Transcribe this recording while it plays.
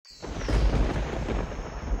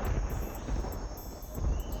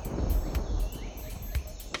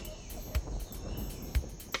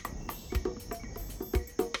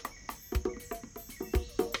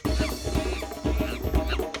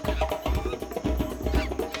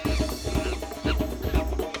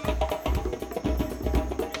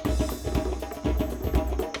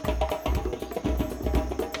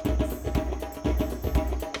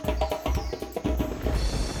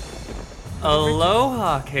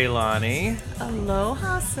Aloha, Kaylani.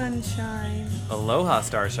 Aloha, sunshine. Aloha,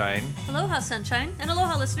 Starshine. Aloha, sunshine. And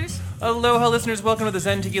aloha, listeners. Aloha, listeners. Welcome to the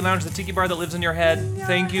Zen Tiki Lounge, the tiki bar that lives in your head.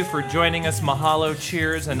 Thank you for joining us. Mahalo,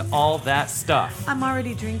 cheers, and all that stuff. I'm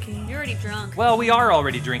already drinking. You're already drunk. Well, we are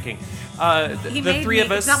already drinking. The three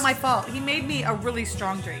of us. It's not my fault. He made me a really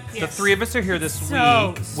strong drink. The three of us are here this So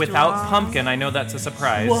week without strong. Pumpkin. I know that's a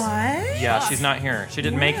surprise. What? Yeah, she's not here. She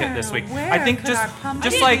didn't make it this week. Where I think could our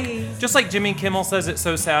Pumpkin be? just like Jimmy Kimmel says it's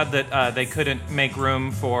so sad that they couldn't make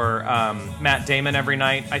room for Matt Damon every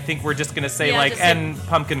night. I think we're just gonna say and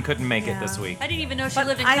Pumpkin couldn't make it this week. I didn't even know she But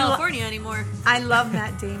lived in I California anymore. I love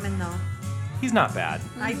Matt Damon, though. He's not bad.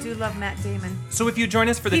 I do love Matt Damon. So if you join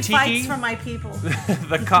us for the He tiki, fights for my people.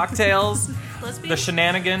 the cocktails, Lesbian? the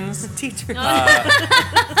shenanigans, Teacher.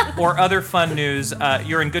 or other fun news,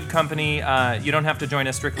 you're in good company. You don't have to join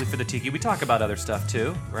us strictly for the tiki. We talk about other stuff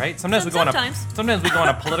too, right? Sometimes we go on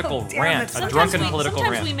a political Damn rant, it. a drunken political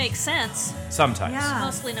sometimes rant. we make sense. Sometimes, Yeah.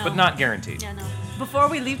 Mostly no. but not guaranteed. Yeah, no. Before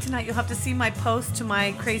we leave tonight, you'll have to see my post to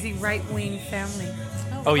my crazy right-wing family.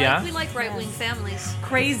 Oh, yeah? We like right-wing families.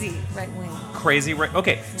 Crazy right-wing. Crazy, right?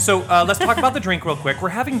 Okay, so let's talk about the drink real quick. We're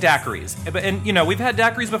having daiquiris, and you know we've had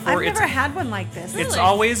daiquiris before. I've never had one like this. It's Really?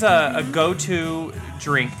 always a go-to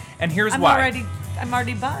drink, and here's why. I'm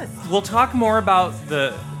already buzzed. We'll talk more about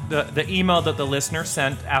the email that the listener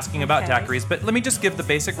sent asking about Okay. daiquiris, but let me just give the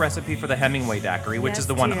basic recipe for the Hemingway daiquiri, which Yes, is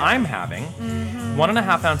the one dear. I'm having.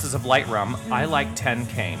 1.5 ounces of light rum. I like 10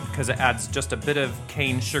 cane because it adds just a bit of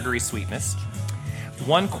cane sugary sweetness.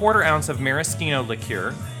 1/4 ounce of maraschino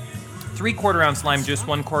liqueur. 3/4 ounce lime juice,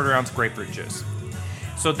 1/4 ounce grapefruit juice.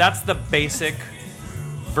 So that's the basic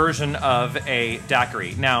version of a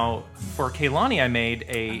daiquiri. Now, for Kaylani, I made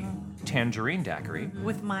a tangerine daiquiri.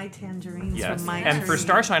 With my tangerines Yes. from my And for tree.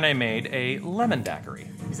 Starshine, I made a lemon daiquiri.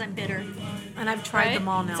 Because I'm bitter. And I've tried Right? them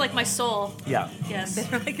all now. It's like my soul. Yeah. Yes.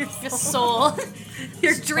 They're like your Your soul. soul.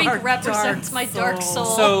 Your drink Dark, represents dark my dark soul.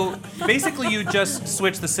 soul. So basically, you just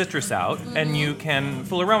switch the citrus out, and you can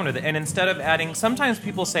fool around with it. And instead of adding, sometimes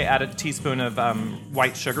people say add a teaspoon of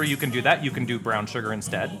white sugar. You can do that. You can do brown sugar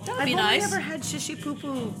instead. that would I've be only nice. ever had shishi poo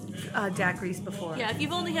poo daiquiris before. Yeah, if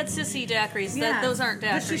you've only had sissy daiquiris, Yeah. those aren't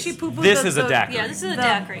daiquiris. The shishi poo poo. This is a daiquiri. Yeah, this is a The-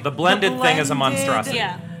 daiquiri. The blended thing is a blended- monstrosity.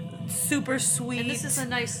 yeah. super sweet. And this is a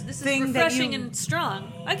nice, this is thing that refreshing you- and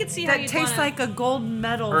strong. I could see how that you'd tastes wanna, like a gold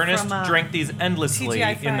medal. Ernest from, drank these endlessly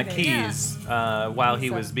TGI in the Fridays. Keys while he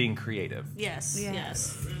So- was being creative. Yes, Yeah.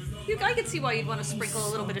 yes. I could see why you'd want to sprinkle a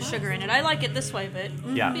little bit of sugar in it. I like it this way, but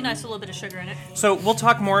Yeah. it'd be nice with a little bit of sugar in it. So we'll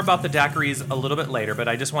talk more about the daiquiris a little bit later, but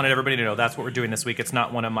I just wanted everybody to know that's what we're doing this week. It's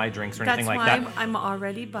not one of my drinks or That's anything why like that. I'm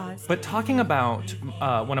already buzzed. But talking about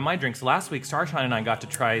one of my drinks, last week Starshine and I got to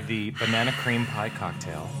try the banana cream pie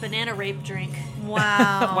cocktail. Banana rape drink.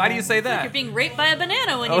 Wow. Why do you say that? You're being raped by a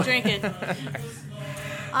banana when you drink it.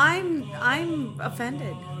 I'm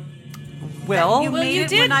offended. Well, You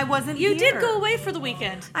made it when I wasn't You here. did go away for the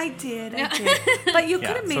weekend. I did. But you could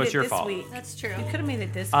have Yeah, made so it it's your this fault. week. That's true. You could have made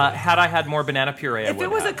it this week. had I had more banana puree, I If would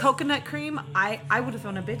it was have. a coconut cream, I would have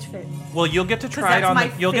thrown a bitch fit. Well, you'll get to try it that's on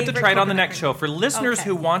my you'll get to favorite try it on the coconut next cream. show. For listeners Okay.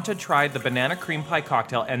 who want to try the banana cream pie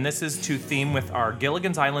cocktail, and this is to theme with our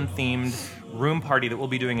Gilligan's Island themed room party that we'll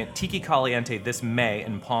be doing at Tiki Caliente this May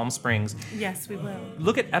in Palm Springs. Yes, we will.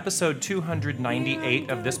 Look at episode 298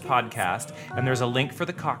 of this podcast, and there's a link for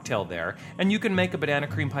the cocktail there. And you can make a banana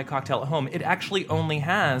cream pie cocktail at home. It actually only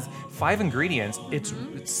has 5 ingredients. It's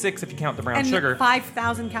 6 if you count the brown And sugar.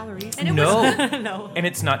 5,000 calories. And it No. No. And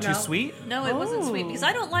it's not too No. sweet. No, it wasn't sweet Oh. because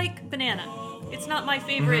I don't like banana. It's not my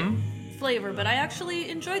favorite Mm-hmm. flavor, but I actually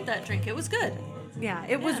enjoyed that drink. It was good. Yeah,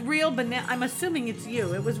 it was real banana. I'm assuming it's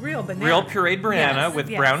you. It was real banana. Real pureed banana Yes, with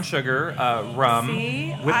yes. brown sugar, rum,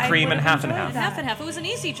 See? whipped I cream, and would've half and enjoyed half. that. Half and half. It was an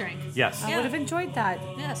easy drink. Yes. I Yeah. would have enjoyed that.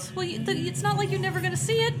 Yes. Well, it's not like you're never going to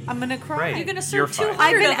see it. I'm gonna cry. Right. You're going to You're serve fine. 200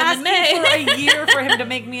 I've been of them in asking May. for a year for him to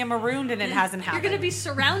make me a marooned, and it hasn't You're happened. going to be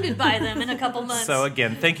surrounded by them in a couple months. So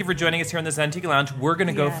again, thank you for joining us here in the Zen Tiki Lounge. We're going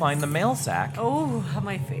to go Yes. find the mail sack, Oh,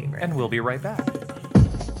 my favorite. and we'll be right back.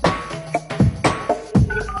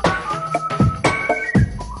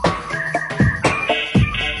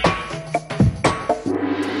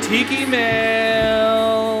 Tiki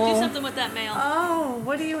mail. do something with that mail. Oh,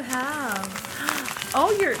 what do you have?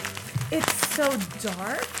 Oh, it's so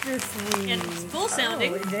dark this week. And it's full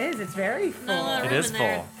sounding. Oh, it is. It's very full. Not a lot of It room is in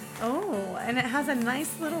there. full. Oh, and it has a nice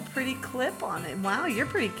little pretty clip on it. Wow, you're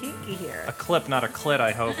pretty kinky here. A clip, not a clit,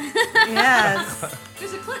 I hope. Yes.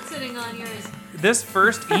 There's a clit sitting on yours. This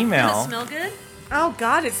first Does it email smell good? Oh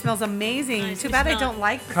God, it smells amazing. Nice, Too we bad I smell don't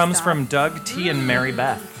like the comes stuff. from Doug T and Mary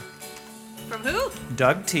Beth. From who?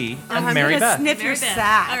 Doug T and I'm Mary gonna Beth. sniff Mary your Beth.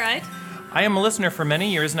 sack. All right. I am a listener for many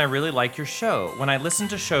years and I really like your show. When I listened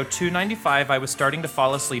to show 295, I was starting to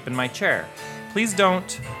fall asleep in my chair. Please don't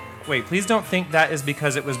think that is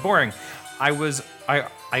because it was boring. I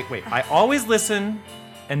always listen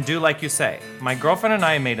and do like you say. My girlfriend and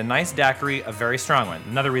I made a nice daiquiri, a very strong one.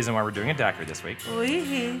 Another reason why we're doing a daiquiri this week.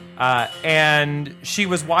 And she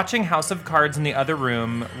was watching House of Cards in the other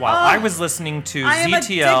room while I was listening to I am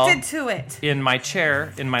ZTL addicted to it. in my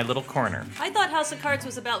chair in my little corner. I thought House of Cards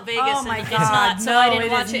was about Vegas, Oh my and God! it's not, so no, I didn't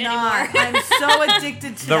it watch is it not. anymore. I'm so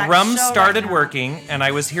addicted to The that rum show started right now. working, and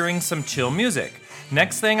I was hearing some chill music.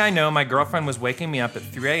 Next thing I know, my girlfriend was waking me up at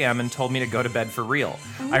 3 a.m. and told me to go to bed for real.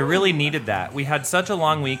 I really needed that. We had such a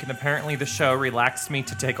long week, and apparently the show relaxed me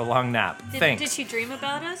to take a long nap. Thanks. Did she dream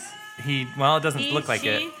about us? It doesn't look like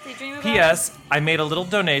it. They dream about P.S. I made a little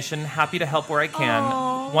donation. Happy to help where I can.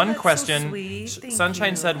 Oh, One that's so question. sweet. Thank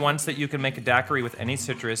Sunshine you. said once that you can make a daiquiri with any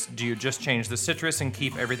citrus. Do you just change the citrus and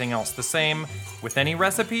keep everything else the same? With any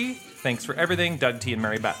recipe? Thanks for everything, Doug T. and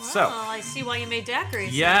Mary Beth. So. Oh, I see why you made daiquiris.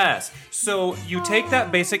 Yes. So you take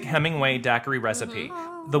that basic Hemingway daiquiri recipe,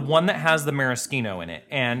 the one that has the maraschino in it,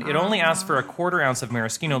 and it only asks for a 1/4 ounce of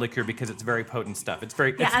maraschino liqueur because it's very potent stuff. It's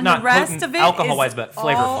very, it's and not the rest potent of it alcohol-wise, is but all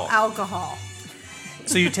flavorful. alcohol.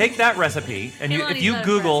 So you take that recipe, and if Kehlani's you got a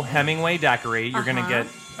Google recipe. Hemingway daiquiri, you're going to get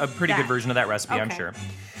a pretty good That. version of that recipe, I'm Okay. sure.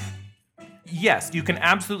 Yes, you can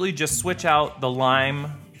absolutely just switch out the lime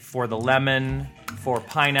for the lemon, for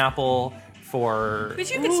pineapple, for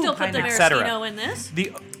But you could still put the et cetera. maraschino in this.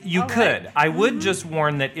 You All could. right. I would just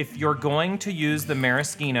warn that if you're going to use the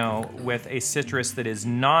maraschino with a citrus that is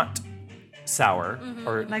not sour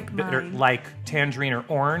or Like bitter, mine. like tangerine or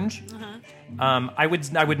orange, I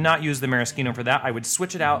would not use the maraschino for that. I would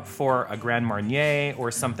switch it out for a Grand Marnier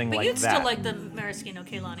or something But like you'd that. still like the maraschino,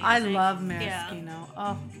 Kehlani. I think. love Yeah. maraschino.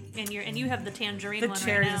 Oh, And you have the tangerine the one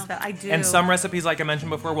cherries right is now. that I do. And some recipes, like I mentioned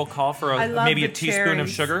before, will call for I love maybe a the teaspoon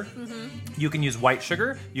of cherries. sugar. You can use white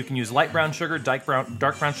sugar. You can use light brown sugar, dark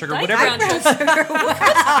brown sugar, Dyke whatever. brown sugar.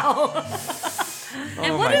 Wow.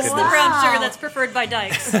 And Oh what my is the goodness. brown Wow. sugar that's preferred by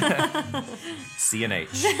Dykes? C&H.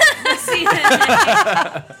 See,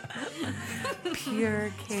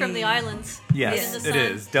 pure cake. from the islands. Yes, In the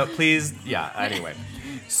it sun. is. Please, yeah. Anyway,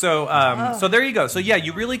 so there you go. So yeah,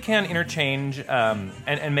 you really can interchange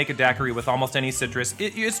and make a daiquiri with almost any citrus.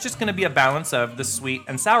 It's just going to be a balance of the sweet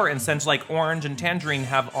and sour. And since like orange and tangerine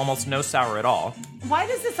have almost no sour at all, Why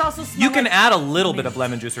does this also smell you can like... add a little bit of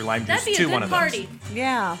lemon juice or lime That'd juice be a to one good of party. those.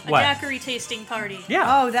 Yeah. A What? daiquiri tasting party. Yeah.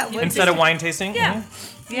 Oh, that would Instead be... of wine tasting. Yeah.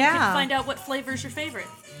 Mhm. You Yeah. can find out what flavor's your favorite.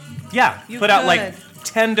 Yeah. You Put out could. like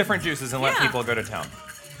 10 different juices and let Yeah. people go to town.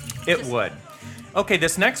 It would. Okay,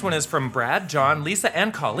 this next one is from Brad, John, Lisa,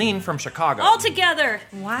 and Colleen from Chicago. All together.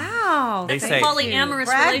 Wow. They thank say- you. Polyamorous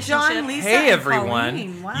Brad, relationship. John, Lisa, Hey and everyone,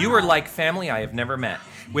 Colleen. Wow. you are like family I have never met.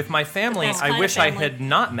 With my family, Best I kind of wish I family. had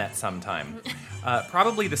not met sometime.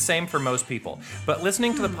 Probably the same for most people. But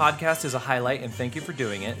listening to the podcast is a highlight, and thank you for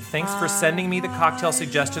doing it. Thanks for sending me the cocktail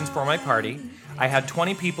suggestions for my party. I had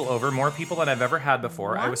 20 people over, more people than I've ever had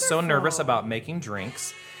before. I was so nervous Wonderful. about making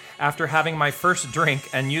drinks. After having my first drink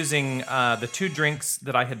and using the 2 drinks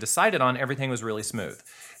that I had decided on, everything was really smooth.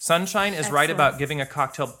 Sunshine is right Excellent. about giving a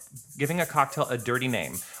cocktail a dirty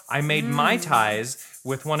name. I made Mai Tais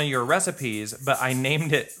with one of your recipes, but I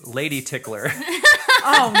named it Lady Tickler.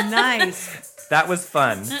 Oh, nice. That was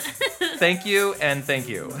fun. Thank you and thank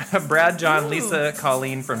you. Brad, John, Lisa,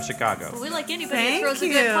 Colleen from Chicago. We like anybody that Thank throws you.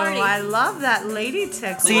 a good party. I love that lady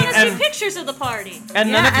tickler. See, we want to and- see pictures of the party. And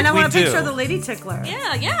yeah, none of and it I we want a do. picture of the lady tickler.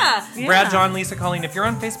 Yeah. Yeah. Brad, John, Lisa, Colleen, if you're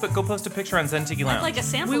on Facebook, go post a picture on Zentiki I'd Lounge. like a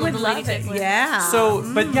sample We of would the lady love it. tickler. Yeah.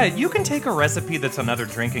 So, but yeah, you can take a recipe that's another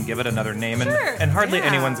drink and give it another name, Sure. and hardly Yeah.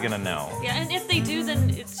 anyone's gonna know. Yeah, and if they do,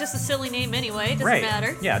 then it's just a silly name anyway. It doesn't Right?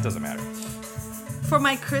 matter. Yeah, it doesn't matter. For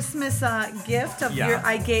my Christmas gift of Yeah.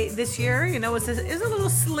 I gave this year, it was a little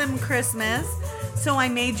slim Christmas. So I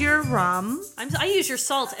made your rum. I use your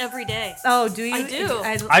salt every day. Oh, do you? I do.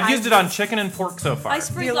 I've used it on chicken and pork so far. I You,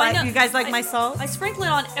 sprinkle. I know, you guys like my salt? I sprinkle it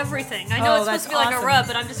on everything. I know Oh, it's supposed to be like that's a rub, awesome.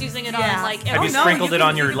 but I'm just using it Yeah. on like Have every. you no, sprinkled you it can-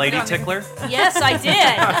 on your you can put lady it on tickler? Yes, I did.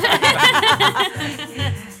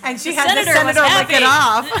 And she The had the senator was senator lick it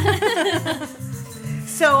happy. off.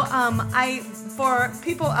 So for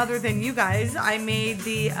people other than you guys, I made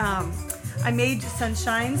I made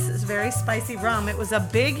Sunshine's very spicy rum. It was a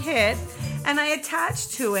big hit, and I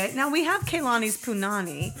attached to it. Now we have Kehlani's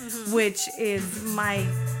Punani, which is my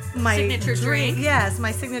Signature drink. Yes,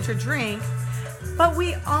 my signature drink. But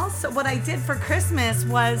we also, what I did for Christmas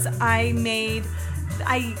was I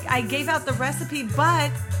gave out the recipe, but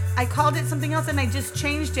I called it something else, and I just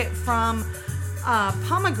changed it from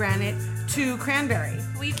pomegranate to cranberry.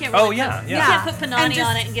 Well, you can't. Oh, Really yeah, put, yeah. You can't put And panani just-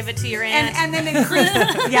 on it and give it to your aunt. And then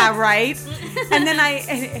increase. Yeah, right. And then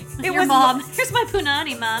it your was mom. Here's my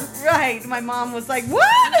punani, mom. Right. My mom was like, "What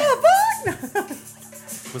the fuck?"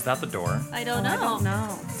 Was that the door? I don't know.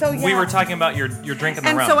 No. So yeah. We were talking about your drinking the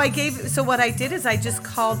And rum. so what I did is I just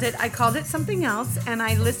called it something else, and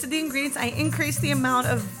I listed the ingredients. I increased the amount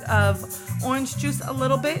of orange juice a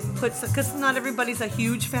little bit, because not everybody's a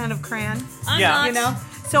huge fan of cran, I'm Yeah. not. you know.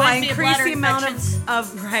 So I Reminds me of increased bladder the amount infections.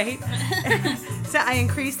 of right. So I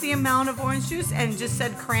increased the amount of orange juice and just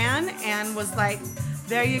said cran, and was like,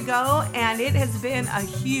 there you go, and it has been a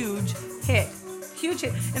huge hit. Huge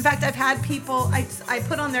hit. In fact, I've had people I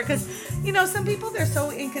put on there because, you know, some people, they're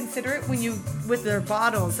so inconsiderate with their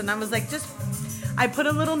bottles, and I was like, I put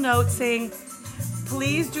a little note saying,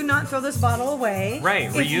 please do not throw this bottle away. Right,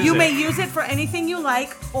 If reuse you it. may use it for anything you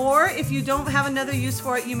like, or if you don't have another use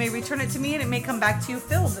for it, you may return it to me and it may come back to you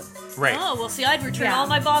filled. Right. Oh, well, see, I'd return Yeah. all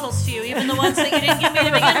my bottles to you, even the ones that you didn't give me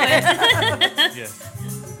to begin with. Yes.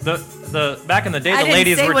 The back in the day, I the didn't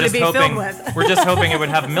ladies say were what just it'd be hoping filled with. we're just hoping it would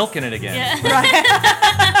have milk in it again.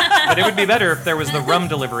 Yeah. But it would be better if there was the rum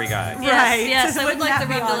delivery guy. Right. Yes, I would Wouldn't like the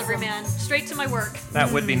that be rum delivery awesome? man. Straight to my work.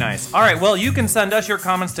 That would be nice. All right, well, you can send us your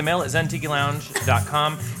comments to mail at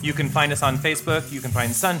zentikilounge.com. You can find us on Facebook. You can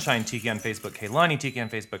find Sunshine Tiki on Facebook, Kaylani Tiki on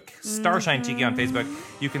Facebook, Starshine Tiki on Facebook.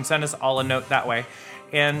 You can send us all a note that way.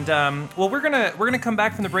 And well, we're gonna come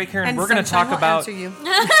back from the break here, and we're gonna Sunshine talk will about answer you.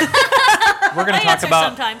 we're gonna I talk answer about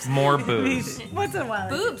sometimes. more booze, Once in a while.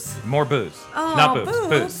 Boobs. more booze, Oh, not boobs, boobs.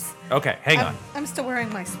 booze. Okay, hang on. I'm still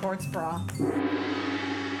wearing my sports bra.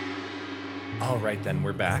 All right, then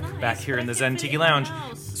we're back, Nice, back here but in the I Zen can't Tiki fit it in my Lounge.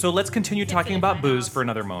 house. So let's continue Can't talking fit it in about my booze house. for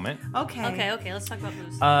another moment. Okay. Okay, let's talk about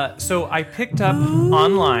booze. So I picked up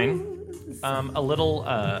online a little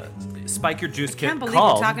Spike Your Juice I kit can't believe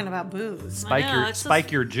called we're talking about booze. Spike I know, Your it's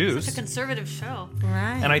Spike Your Such Juice. a conservative show.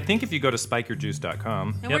 Right. And I think if you go to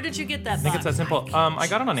spikeyourjuice.com, And where did you get that I think it's box? that simple. I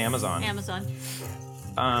got it on Amazon. Amazon.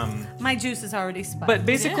 My juice is already spiked. But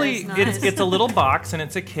basically, It is nice. it's a little box and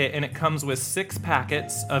it's a kit, and it comes with 6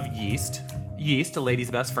 packets of yeast. Yeast, a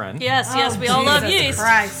lady's best friend. Yes, yes, Oh, we all love Jesus yeast.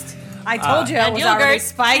 Christ. I told you it and was yogurt. already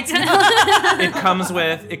spiked. It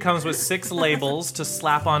comes with 6 labels to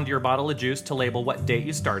slap onto your bottle of juice to label what date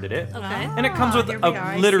you started it. Okay. And it comes with here we are,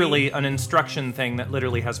 I literally an instruction thing that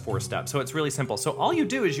literally has 4 steps. So it's really simple. So all you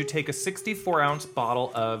do is you take a 64-ounce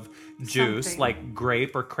bottle of juice, Something. like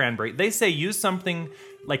grape or cranberry. They say use something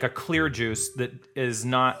like a clear juice that is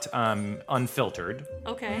not unfiltered.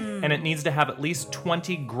 Okay. And it needs to have at least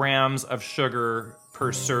 20 grams of sugar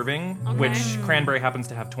per serving, which cranberry happens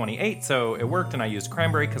to have 28. So it worked, and I used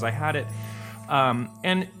cranberry because I had it.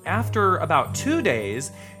 And after about 2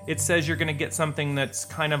 days, it says you're going to get something that's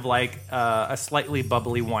kind of like a slightly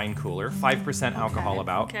bubbly wine cooler, 5% alcohol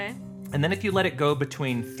about. Okay. And then if you let it go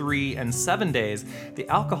between 3 and 7 days, the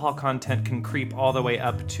alcohol content can creep all the way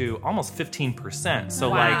up to almost 15%. So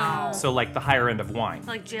Wow. like the higher end of wine.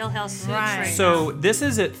 Like jailhouse six Right. right So this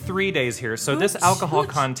is at 3 days here. So this Oops. alcohol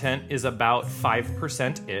Oops. content is about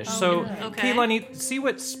 5%-ish. So Okay. Kaylani, see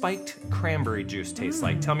what spiked cranberry juice tastes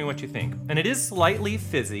like. Tell me what you think. And it is slightly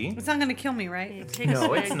fizzy. It's not going to kill me, now. right? Take a No,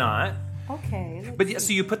 swig. it's not. Okay. But yeah,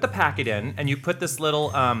 so you put the packet in, and you put this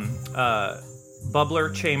little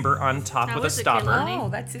bubbler chamber on top Now, with a is it stopper. Kaylani? Oh,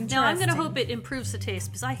 that's interesting. Now I'm gonna hope it improves the taste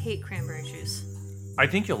because I hate cranberry juice. I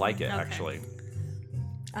think you'll like it, Okay. actually.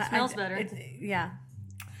 Smells better. Yeah.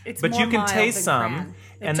 It's But more you can mild taste than some, cran.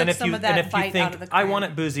 It and then took if some you of that bite out think of the I cran. want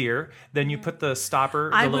it boozier, then you put the stopper,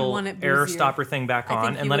 I the would little want it air boozier. stopper thing back I on,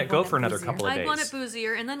 think and you let would it go want it for another boozier. couple of I'd days. want it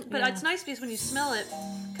boozier, and then but Yeah. it's nice because when you smell it,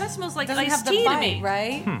 it kind of smells like Doesn't iced have the tea bite, to me.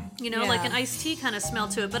 right? You know, like Yeah. an iced tea kind of smell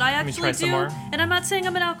to it. But I me actually try some do, more. and I'm not saying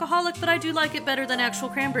I'm an alcoholic, but I do like it better than actual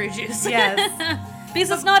cranberry juice. Yes. because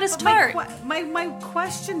it's not as But tart. my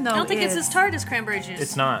question though I don't think is, it's as tart as cranberry juice.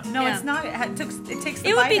 It's not. No, Yeah. it's not. It takes the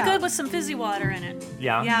It would bite be out. good with some fizzy water in it.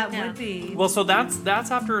 Yeah. Yeah, it Yeah. would be. Well, so that's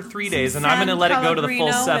after 3 days, and San I'm going to let it go to the full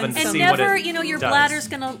Pellegrino 7 and to And see never, what it you know, your does. bladder's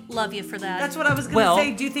gonna love you for that. That's what I was going to Well-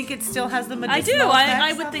 say. Do you think it still has the I medicinal do. I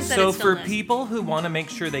effects would of think it? that So it's still for nice. people who want to make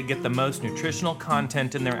sure they get the most nutritional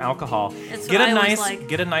content in their alcohol, That's get what a I always nice like.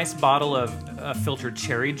 get a nice bottle of filtered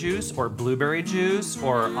cherry juice or blueberry juice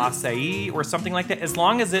or Mm-hmm. acai or something like that. As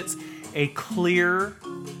long as it's a clear,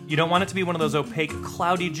 You don't want it to be one of those opaque,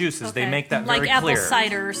 cloudy juices. They Okay. make that like very apple clear.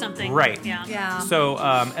 cider or something. Right. Yeah. Yeah. So,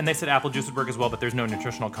 and they said apple juice would work as well, but there's no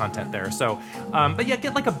nutritional content there. So, but yeah,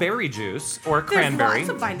 get like a berry juice or a There's cranberry. lots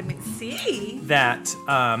of vitamin C. That,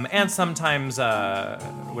 and sometimes,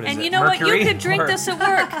 what is And it? you know what? Mercury? You could drink Or- this at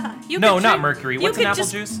work. You No, could not drink- mercury. you What's could an apple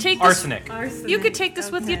just juice? take this- Arsenic. You could take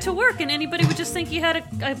this with you to work, and anybody would just think you had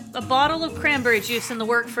a bottle of cranberry juice in the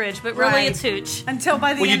work fridge, but really Right. it's hooch. Until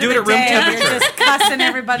by the Well, you end do of it the at room day, you're temperature. just cussing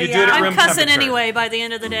everybody You do it at out. room I'm cussing temperature. anyway by the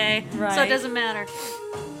end of the day, so Right. it doesn't matter.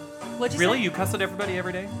 What'd you Really? say? You cuss at everybody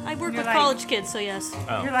every day? I work You're with like- college kids, so yes.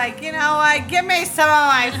 Oh. You're like, you know what? Give me some of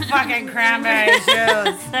my fucking cranberry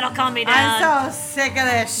juice. That'll calm me down. I'm so sick of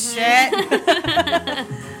this shit. I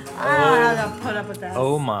don't have to put up with that.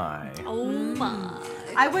 Oh my. Oh my.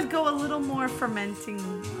 I would go a little more fermenting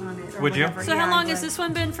on it. Or Would you? whatever. So Yeah, how long I has would. this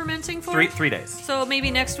one been fermenting for? 3 days. So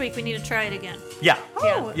maybe next week we need to try it again. Yeah.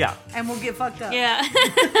 Oh, Yeah. And we'll get fucked up. Yeah.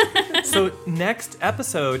 So next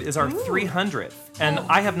episode is our 300th, and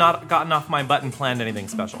I have not gotten off my butt and planned anything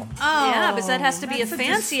special. Oh, Yeah, because that has to be a that's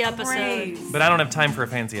fancy episode. disgrace. But I don't have time for a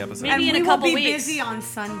fancy episode. Maybe And in we a couple will be weeks. busy on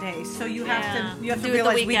Sunday, so you Yeah. have to Do it the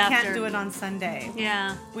realize week we after. can't do it on Sunday.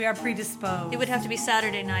 Yeah. We are predisposed. It would have to be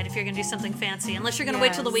Saturday night if you're going to do something fancy, unless you're going to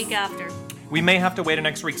wait till the Yes. week after. We may have to wait a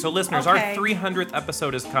next week. So listeners, Okay. our 300th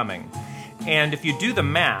episode is coming. And if you do the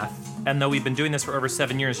math, and though we've been doing this for over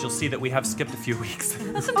 7 years, you'll see that we have skipped a few weeks.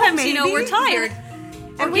 Well, sometimes, you know, maybe. we're tired.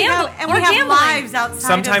 and Or we gamble- have and or we have gambling. lives outside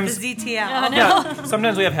Sometimes- of the ZTL. Yeah, I know. Yeah,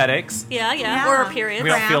 sometimes we have headaches. Yeah, Yeah. or a period. We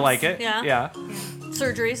don't feel Cramps. like it. Yeah.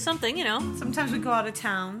 Surgery, something, you know. Sometimes we go out of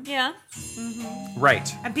town, Yeah.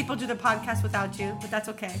 Right. and people do the podcast without you, but that's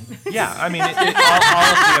okay. Yeah, I mean, all of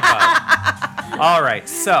the above. All right,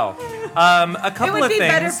 so a It couple would of be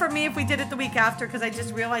things. better for me if we did it the week after, because I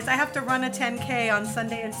just realized I have to run a 10K on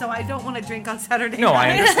Sunday, and so I don't want to drink on Saturday No, I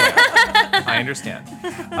night. understand. I understand.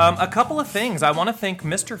 A couple of things. I want to thank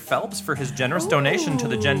Mr. Phelps for his generous donation to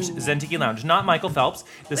the Zentiki Lounge. Not Michael Phelps.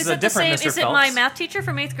 This is a it the different same? Mr. Is it Phelps. my math teacher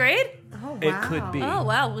from 8th grade? Oh, wow. It could be. Oh,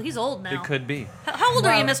 wow. Well, he's old now. It could be. How old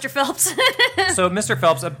are you, Well- Mr. Phelps? So, Mr.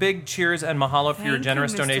 Phelps, a big cheers and mahalo for your Thank you,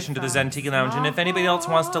 generous Mr. donation to the Phelps. Zentiki Lounge. And if anybody else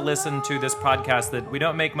wants to listen to this podcast that we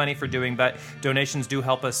don't make money for doing, but donations do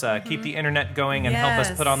help us keep the internet going and help us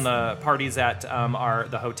Yes. put on the parties at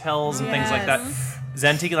the hotels and things like that. Yes.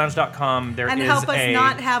 ZentikiLounge.com. There is And help us a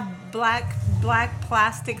not have black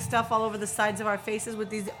plastic stuff all over the sides of our faces with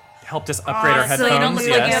these. helped us upgrade our So so you don't headphones.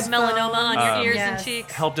 look like you Yes. have melanoma on your ears and Yes.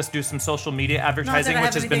 cheeks. Helped us do some social media advertising, I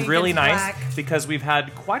which have has been anything really against nice black. because we've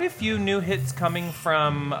had quite a few new hits coming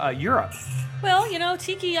from Europe. Well, you know,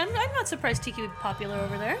 Tiki, I'm not surprised Tiki would be popular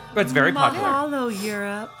over there. But it's very popular. Mahalo,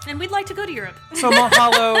 Europe. And we'd like to go to Europe. So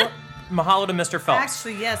mahalo to Mr. Phelps.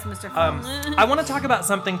 Actually, yes, Mr. Phelps. I want to talk about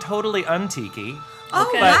something totally untiki, oh,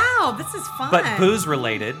 okay. wow, this is fun. but booze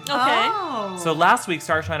related. Okay. Oh. So last week,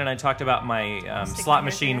 Starshine and I talked about my Stick slot my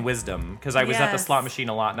machine finger. wisdom because I was at the Yes. slot machine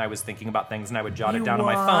a lot and I was thinking about things and I would jot it You down on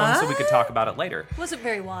my phone so we what? could talk about it later. Wasn't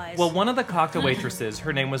very wise. Well, one of the cocktail waitresses,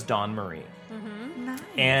 her name was Dawn Marie, Nice.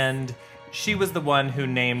 and she was the one who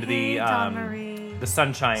named Hey, the Dawn Marie. the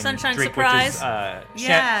sunshine Sunshine drink, Surprise. which is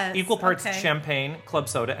Yes, equal parts okay. champagne, club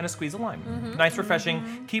soda, and a squeeze of lime. Mm-hmm. Nice,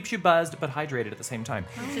 refreshing, keeps you buzzed but hydrated at the same time.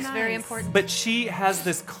 Which is very nice. important. But she has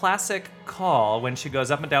this classic call when she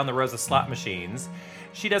goes up and down the rows of slot machines.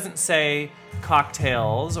 She doesn't say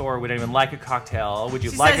cocktails or would anyone like a cocktail. Would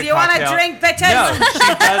you She like says, a "You wanna cocktail? drink, bitches?"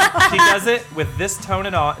 No, she does it with this tone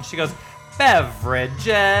and all, and she goes,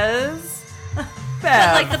 beverages.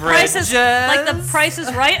 like the Beverages. Price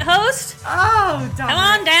is Right host. Oh, Dawn. Come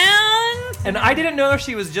on down. And I didn't know if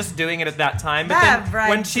she was just doing it at that time, but then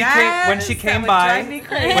when she came That would drive me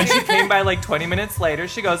crazy. when she came by like 20 minutes later,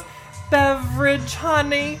 she goes, "Beverage,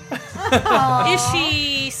 honey." Is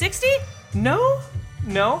she 60? No.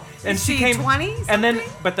 And Is she she came 20 and then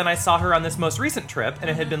something? but then I saw her on this most recent trip and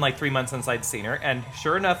it had been like 3 months since I'd seen her and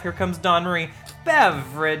sure enough here comes Dawn Marie.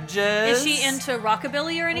 Beverages. Is she into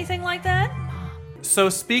rockabilly or anything like that? So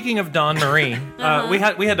speaking of Dawn Marie, we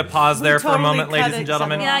had to pause there for a totally moment, cut ladies it and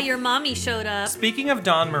gentlemen. somewhere. Yeah, your mommy showed up. Speaking of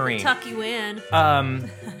Dawn Marie, Tuck you in.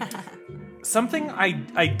 something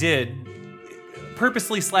I did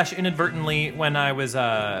purposely / inadvertently when I was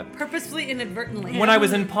Purposefully, inadvertently. when I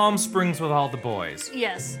was in Palm Springs with all the boys.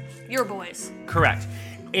 Yes, your boys. Correct.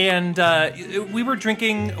 And we were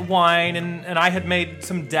drinking wine, and I had made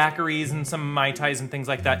some daiquiris and some Mai Tais and things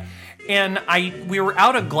like that. And we were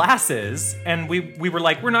out of glasses, and we were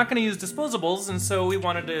like, we're not going to use disposables, and so we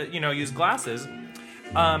wanted to, use glasses.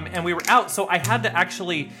 And we were out, so I had to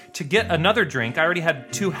actually, to get another drink, I already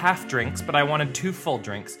had 2 half drinks, but I wanted 2 full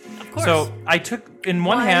drinks. Of course. So I took, in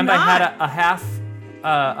one Why hand, I not? had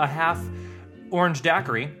a half orange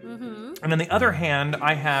daiquiri, And in the other hand,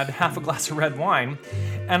 I had half a glass of red wine,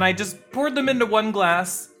 and I just poured them into one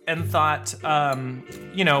glass and thought,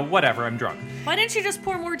 whatever, I'm drunk. Why didn't you just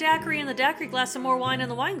pour more daiquiri in the daiquiri glass and more wine in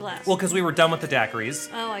the wine glass? Well, because we were done with the daiquiris.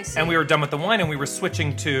 Oh, I see. And we were done with the wine, and we were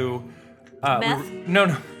switching to... Meth?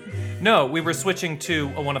 No, we were switching to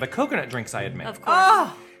one of the coconut drinks I had made. Of course.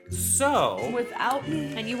 Oh, So, without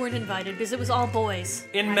me. And you weren't invited because it was all boys.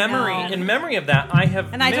 in know. memory of that, I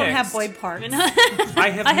have And I don't have mixed- Boyd Park. I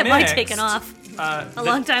have I had mine mixed, taken off a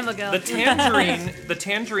long time ago. The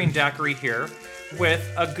tangerine daiquiri here with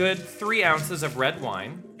a good 3 ounces of red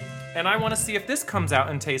wine. And I want to see if this comes out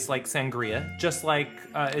and tastes like sangria, just like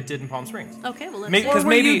it did in Palm Springs. Okay, well, let's Make- see. Or 'cause were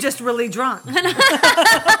maybe- you just really drunk?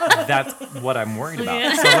 That's what I'm worried about.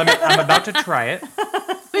 Yeah. So I'm about to try it.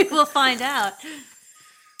 We will find out.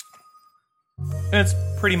 And it's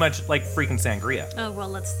pretty much like freaking sangria. Oh,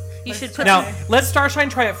 well, you should put Now, some... let Starshine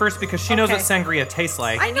try it first because she knows Okay. what sangria tastes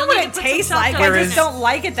like. I know You'll what need to it put some tastes chopped like. up I Whereas- just don't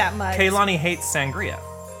like it that much. Kaylani hates sangria.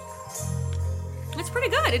 It's pretty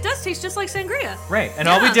good. It does taste just like sangria. Right. And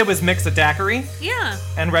all we Yeah. did was mix a daiquiri Yeah,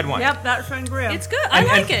 and red wine. Yep, that's sangria. it's good. And,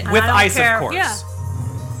 I like and it. with I don't ice, care. of course. Yeah.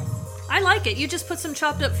 I like it. You just put some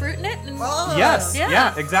chopped up fruit in it. And Yes. Yeah.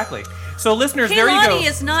 Yeah, exactly. So listeners, there you go. Kehlani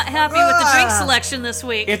is not happy with the drink Ugh. selection this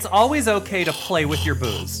week. It's always okay to play with your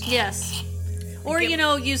booze. Yes. Or,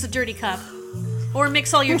 use a dirty cup. Or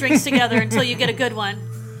mix all your drinks together until you get a good one.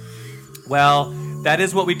 Well, that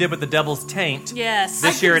is what we did with the Devil's Taint. Yes.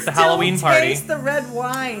 This year at the Halloween Still party. taste the red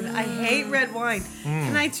wine. I hate red wine.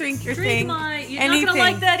 Can I drink your Drink thing? You're Anything. not going to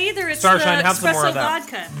like that either. It's Starshine, the have some more espresso of that.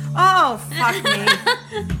 vodka. Oh, fuck me.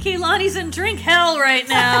 Kehlani's in drink hell right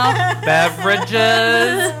now.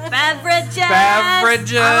 Beverages. Beverages.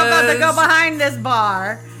 Beverages. I'm about to go behind this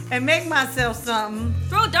bar and make myself something.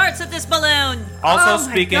 Throw darts at this balloon. Also Oh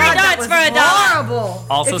my speaking God, that Darts was for a dollar. horrible.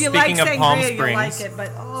 Also if you speaking like of Palm sangria, you'll like Springs. it,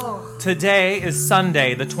 but Today is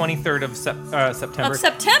Sunday, the 23rd of September. Of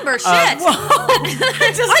September. Shit. I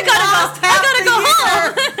gotta go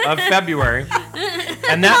home. Of February.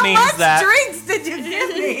 And that How means much that drinks did you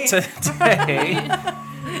give me?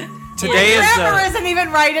 today Grammar is isn't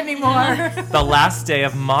even right anymore. the last day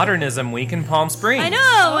of Modernism Week in Palm Springs. I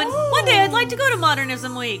know. And one day I'd like to go to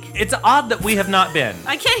Modernism Week. It's odd that we have not been.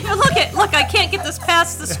 I can't even look. I can't get this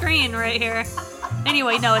past the screen right here.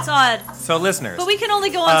 Anyway, no, it's odd. So listeners, But we can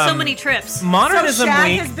only go on so many trips. Modernism so Shaq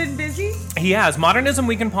Week, has been busy. he has. Modernism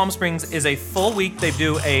Week in Palm Springs is a full week. They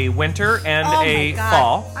do a winter and Oh a my God.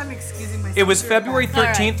 fall. I'm excusing myself. It was You're February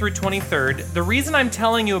back. 13th All right. through 23rd. The reason I'm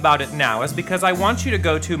telling you about it now is because I want you to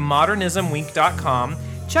go to modernismweek.com,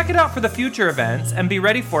 check it out for the future events, and be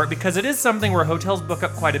ready for it because it is something where hotels book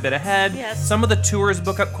up quite a bit ahead. Yes. Some of the tours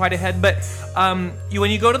book up quite ahead. But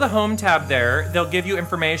when you go to the home tab there, they'll give you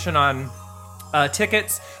information on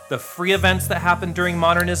tickets, the free events that happen during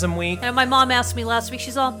Modernism Week. And my mom asked me last week.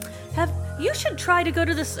 She's all, you should try to go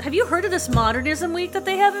to this. Have you heard of this Modernism Week that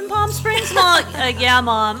they have in Palm Springs? Mom, yeah,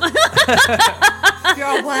 Mom. You're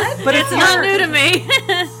all what? But It's not new to me.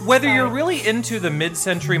 Whether you're really into the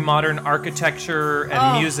mid-century modern architecture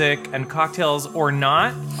and music and cocktails or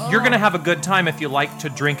not, you're going to have a good time if you like to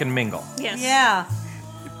drink and mingle. Yes. Yeah.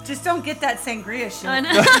 Just don't get that sangria shit. I know.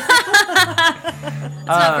 It's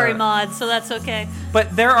not very mod, so that's okay.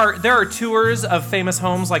 But there are tours of famous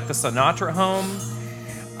homes like the Sinatra home.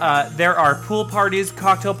 There are pool parties,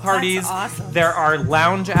 cocktail parties. That's awesome. There are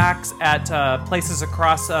lounge acts at places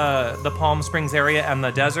across the Palm Springs area and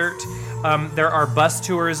the desert. There are bus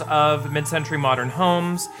tours of mid-century modern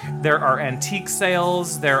homes. There are antique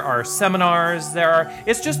sales. There are seminars.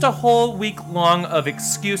 It's just a whole week long of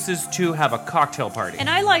excuses to have a cocktail party. And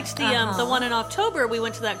I liked the one in October. We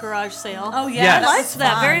went to that garage sale. Oh yeah, Yes. that I was liked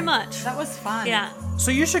that fun. very much. That was fun. Yeah. So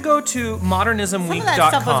you should go to modernismweek.com. Some of that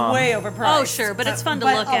stuff was way overpriced. Oh, sure, but it's fun to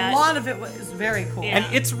but look a at. lot of it was very cool. Yeah.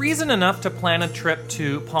 And it's reason enough to plan a trip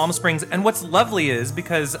to Palm Springs. And what's lovely is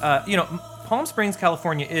because, Palm Springs,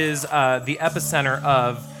 California is the epicenter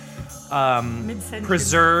of Mid-century.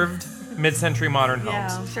 preserved mid-century modern Yeah.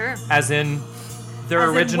 homes. Sure. As in, they're As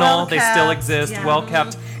in original, they still well-kept, exist, yeah. well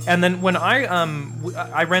kept. And then when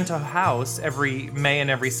I rent a house every May and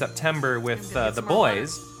every September with the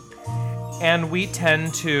boys, and we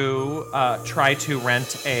tend to try to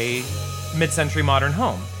rent a mid-century modern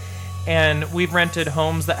home. And we've rented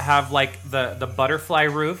homes that have like the butterfly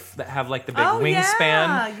roof, that have like the big Oh,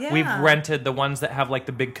 wingspan. yeah. We've rented the ones that have like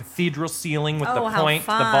the big cathedral ceiling with the Oh, how point, the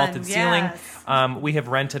fun. vaulted Yes. ceiling. We have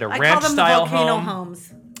rented a I call ranch them style the volcano home. homes.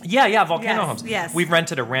 Yeah, volcano Yes, homes. yes. We've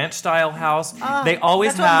rented a ranch style house. Oh, They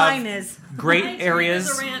always that's have what mine is. great Mine too areas.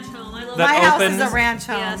 is a ranch home. I love that My house opens, is a ranch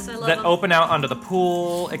home. Yes, I love that them. open out onto the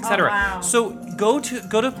pool, etc. Oh, wow. So go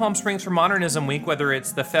to Palm Springs for Modernism Week, whether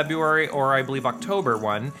it's the February or I believe October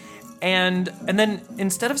one. And then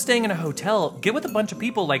instead of staying in a hotel, get with a bunch of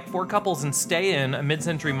people, like 4 couples, and stay in a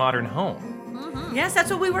mid-century modern home. Yes, that's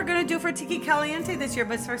what we were going to do for Tiki Caliente this year,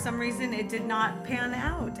 but for some reason it did not pan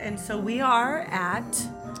out. And so we are at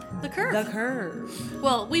The Curve. the Curve.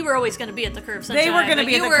 Well, we were always going to be at the Curve. Sunshine, They were going to but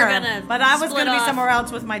be at you the were Curve, gonna but I was split going to be off. somewhere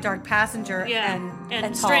else with my dark passenger Yeah, and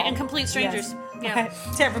and complete strangers. Yes.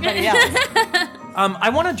 Yeah. To everybody else. I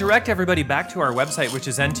want to direct everybody back to our website, which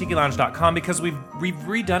is ntikilounge.com, because we've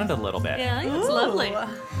redone it a little bit. Yeah, I think it's lovely.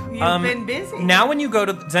 You've been busy. Now when you go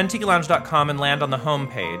to zentikilounge.com and land on the home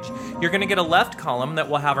page, you're going to get a left column that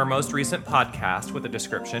will have our most recent podcast with a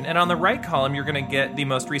description, and on the right column you're going to get the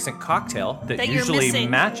most recent cocktail that That you're usually missing.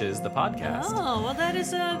 matches the podcast. Oh, well, that is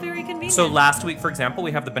very convenient. So last week, for example,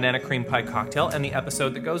 we have the banana cream pie cocktail and the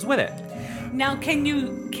episode that goes with it. Now, can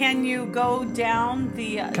you go down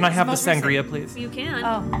the? Can I have the most recent- sangria, please? You can.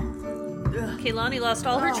 Oh, Kaylani lost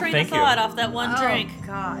all her train of Thank you. thought off that one oh drink.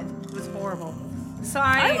 God, it was horrible.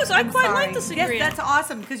 Sorry, I I'm quite sorry. like the sangria. Yes, that's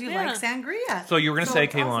awesome because you Yeah. like sangria. So you were going to say,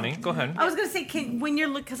 it's awesome. Kaylani, go ahead. I was gonna say, when you're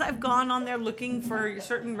because I've gone on there looking for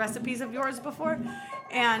certain recipes of yours before,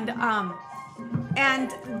 and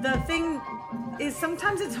the thing is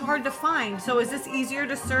sometimes it's hard to find. So is this easier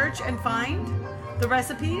to search and find the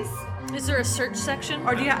recipes, Is there a search section?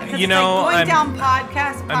 or do you? Cause You it's know, like going I'm- down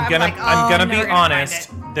podcasts. I'm gonna like, oh, I'm gonna be never gonna find honest.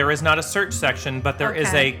 it. There is not a search section, but there is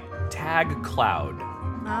Okay. a tag cloud.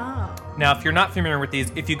 Oh. Now, if you're not familiar with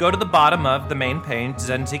these, if you go to the bottom of the main page,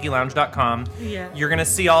 zentikilounge.com, Yeah. you're going to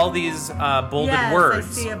see all these bolded Yes, words.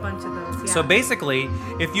 I see a bunch of those. Yeah. So basically,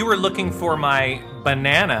 if you were looking for my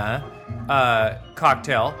banana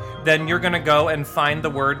cocktail, then you're going to go and find the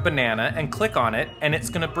word banana and click on it, and it's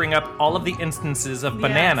going to bring up all of the instances of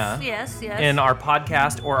banana Yes, yes. in our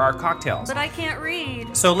podcast or our cocktails. But I can't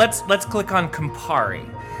read. So let's click on Campari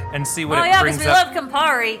and see what Oh, it yeah, because brings we up. love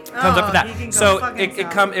Campari. Comes up with he can that. go So fuck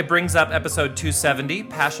himself. it brings up episode 270,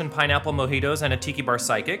 Passion Pineapple Mojitos and a Tiki Bar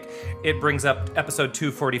Psychic. It brings up episode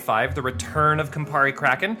 245, The Return of Campari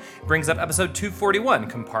Kraken. It brings up episode 241,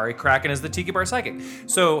 Campari Kraken is the Tiki Bar Psychic.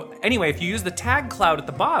 So anyway, if you use the tag cloud at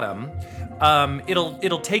the bottom,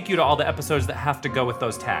 it'll take you to all the episodes that have to go with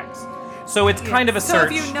those tags. So it's kind of a So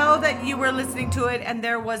search. if you know that you were listening to it and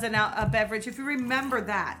there was a beverage, if you remember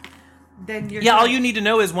that, then you're yeah, all good. you need to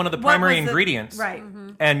know is one of the What primary was the- ingredients, right?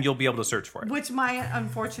 and you'll be able to search for it. Which my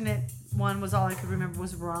unfortunate one was all I could remember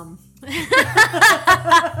was rum.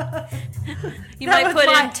 You That might was put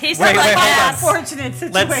my- in tasted Wait, like wait, hold on. ass. Unfortunate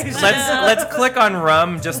situation. Let's click on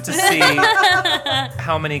rum just to see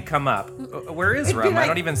how many come up. Where is It'd be rum? I like-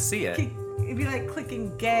 don't even see it. It'd be like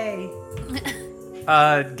clicking gay.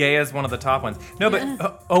 Gay is one of the top ones. No, but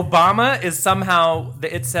Obama is somehow.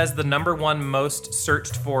 It says the #1 most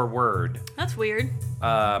searched for word That's weird.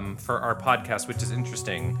 for our podcast, which is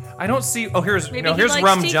interesting. I don't see. Oh, here's Maybe he here's likes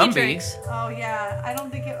rum tiki jumbie, drinks. Oh yeah, I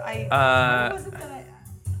don't think it. What was it that I?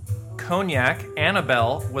 cognac,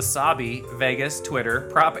 Annabelle, wasabi, Vegas, Twitter,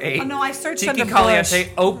 Prop 8. Oh, no, I searched Tiki under Caliente,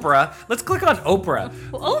 Oprah. Let's click on Oprah.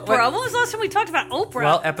 Well, Oprah. When was the last time we talked about Oprah?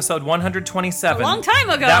 Well, episode 127. A long time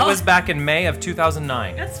ago. That was back in May of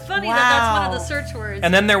 2009. that's funny that that's one of Wow. the search words.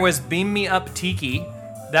 And then there was Beam Me Up Tiki.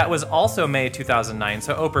 That was also May 2009.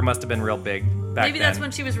 So Oprah must have been real big back Maybe then. that's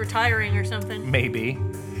when she was retiring or something. Maybe.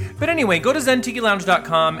 But anyway, go to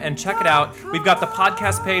zentikilounge.com and check it out. We've got the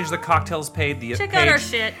podcast page, the cocktails page, the Check page. out our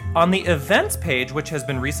shit. On the events page, which has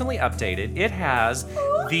been recently updated, it has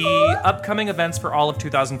the upcoming events for all of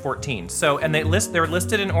 2014. So, and they're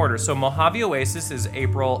listed in order. So Mojave Oasis is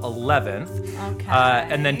April 11th. Okay.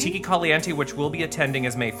 And then Tiki Caliente, which we'll be attending,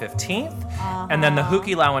 is May 15th. And then the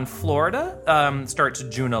Hukilau in Florida starts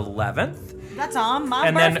June 11th. That's on my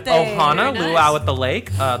And birthday. then Ohana, Very nice. Luau at the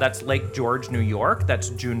Lake, that's Lake George, New York. That's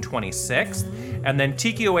June 26th. And then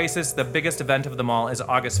Tiki Oasis, the biggest event of them all, is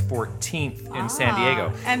August 14th in San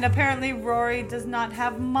Diego. And apparently Rory does not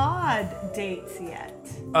have mod dates yet.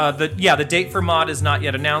 The date for Mod is not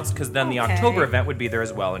yet announced because then the Okay. October event would be there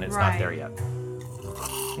as well, and it's not Right. there yet.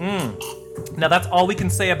 Now that's all we can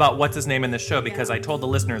say about what's his name in this show because I told the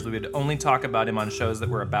listeners we would only talk about him on shows that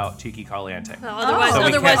were about Tiki Caliente. Otherwise, So we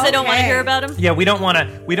otherwise can't- they don't want to Okay. hear about him. Yeah, we don't want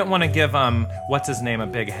to give what's his name a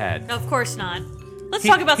big head. Of course not. Let's He,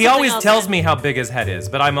 talk about he something always else tells then. me how big his head is,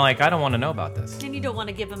 but I'm like, I don't want to know about this. And you don't want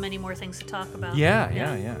to give him any more things to talk about. Yeah.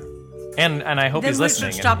 And I hope Then he's we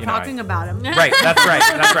listening. should stop and, you know, talking about him. Right, that's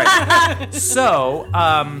right. So,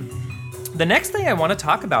 the next thing I want to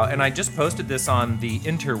talk about, and I just posted this on the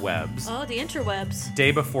interwebs Oh, the interwebs.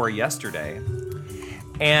 day before yesterday,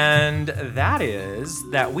 And that is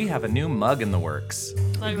that we have a new mug in the works.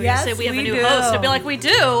 Like we Yes, say we have a we new do. host. I'd be like, we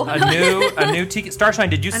do. A new Tiki Starshine.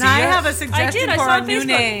 Did you And see I it? have a suggestion I for saw a on new Facebook.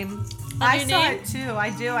 name. I new saw name? it too. I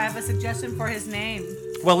do. I have a suggestion for his name.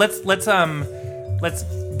 Well, let's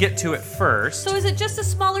get to it first. So is it just a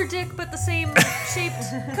smaller dick but the same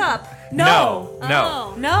shaped cup? No.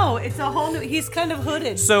 Oh. No, it's a whole new. He's kind of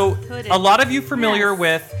hooded. So Hooded. a lot of you familiar Yes.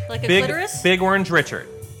 with Like a clitoris? Big Orange Richard.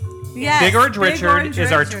 Yes, Big Orange Richard Orange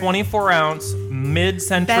is our Richard. 24-ounce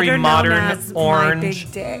mid-century Better known modern as my orange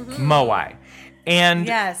big dick. Moai. And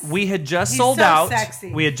Yes. we had just He's sold so out.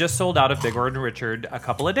 sexy. We had just sold out of Big Orange Richard a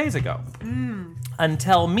couple of days ago.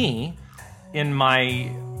 Until me, in my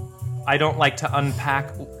I don't like to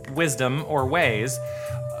unpack wisdom or ways,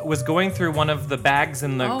 was going through one of the bags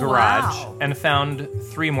in the Oh, garage wow. and found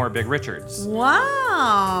 3 more Big Richards.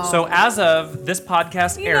 Wow. So as of this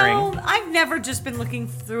podcast you airing, know, I've never just been looking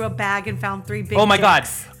through a bag and found 3 big. oh my God,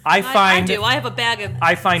 dicks. I find I do. I have a bag of.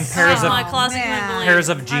 I find pairs in of my closet. man. pairs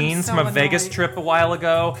of I'm jeans so from a Vegas annoyed. trip a while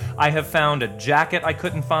ago. I have found a jacket I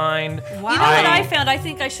couldn't find. Wow. You know what I found? I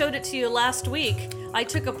think I showed it to you last week. I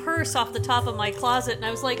took a purse off the top of my closet and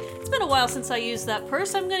I was like, it's been a while since I used that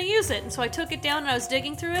purse. I'm going to use it. And so I took it down and I was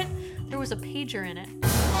digging through it. There was a pager in it.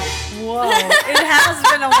 Whoa, it has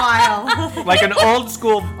been a while. Like an old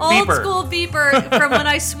school Old beeper. school beeper from when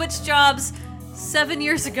I switched jobs 7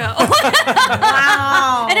 years ago.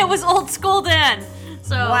 Wow. And it was old school then.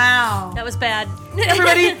 So Wow. that was bad.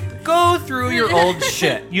 Everybody, go through your old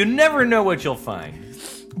shit. You never know what you'll find.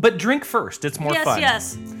 But drink first. It's more yes, fun.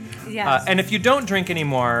 yes. Yes. And if you don't drink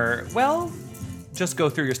anymore, well, just go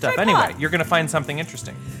through your stuff Try anyway. pot. You're going to find something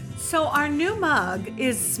interesting. So our new mug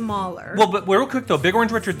is smaller. Well, but real quick though, Big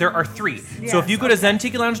Orange Richard, there are 3. So Yes, if you go to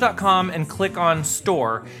zentikilounge.com and click on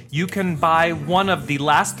store, you can buy one of the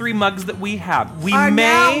last 3 mugs that we have. We Our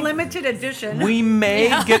now may limited edition. we may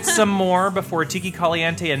get some more before Tiki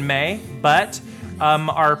Caliente in May, but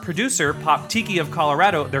our producer, Pop Tiki of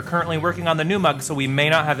Colorado, they're currently working on the new mug, so we may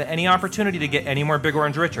not have any opportunity to get any more Big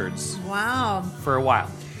Orange Richards Wow. for a while.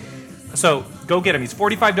 So go get him. He's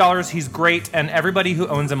 $45. He's great, and everybody who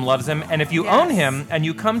owns him loves him. And if you Yes. own him and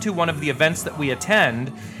you come to one of the events that we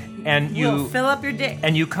attend, and We'll you fill up your dick.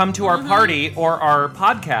 and you come to our party or our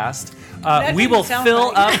podcast, That we didn't will sound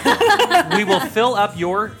fill right. up we will fill up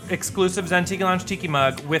your exclusive Zentiki Lounge Tiki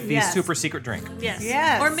mug with the Yes. super secret drink. Yes.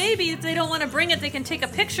 Yes. Or maybe if they don't want to bring it, they can take a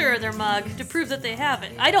picture of their mug to prove that they have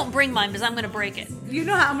it. I don't bring mine because I'm going to break it. You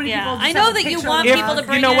know how many Yeah, people? Just I know have a that you picture want of the people mug? to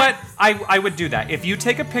bring You know it. what? I would do that. If you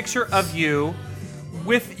take a picture of you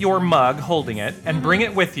with your mug holding it and bring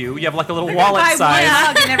it with you, you have like a little They're gonna wallet buy size. one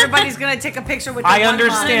mug and everybody's gonna take a picture with. I the one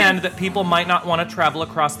understand mug. that people might not want to travel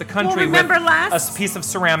across the country remember with last- a piece of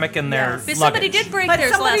ceramic in their Yes. But somebody luggage. did break But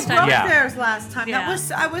theirs somebody last broke time. Yeah. theirs last time. Yeah.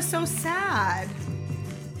 I was so sad.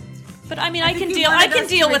 But I mean, I I think can you deal. I wanted can us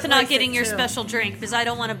to deal with not replace getting it, your too. special drink because I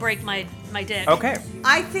don't want to break my dick. Okay.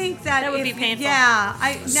 I think that would if, be painful. Yeah,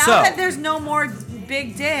 now So- that there's no more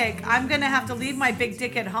big dick, I'm gonna have to leave my big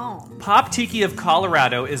dick at home. Pop Tiki of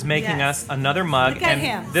Colorado is making Yes. us another mug, Look at and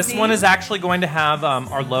him. this See? one is actually going to have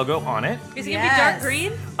our logo on it. Is it gonna be dark Yes.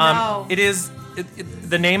 green? No. It is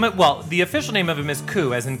the name of the official name of him is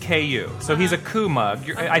Ku, as in KU. So he's a Ku mug.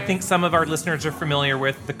 I think some of our listeners are familiar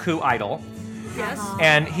with the Ku idol, Yes.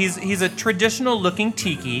 and he's a traditional looking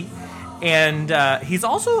tiki, and he's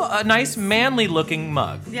also a nice manly looking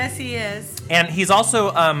mug. Yes, he is. And he's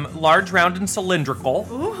also large, round, and cylindrical.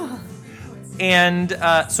 Ooh. And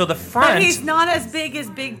so the front, But he's not as big as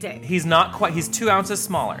Big Dick. he's not quite. He's 2 ounces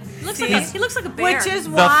smaller. He looks See? like a bear. Which is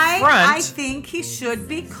why front- I think he should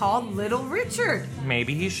be called Little Richard.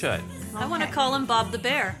 Maybe he should. I want to Okay. call him Bob the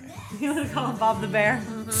Bear. You want to call him Bob the Bear?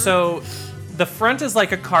 So the front is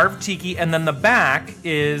like a carved tiki, and then the back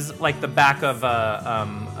is like the back of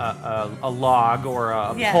a log or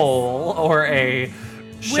a Yes. pole or a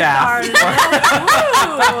With shaft.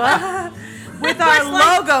 with our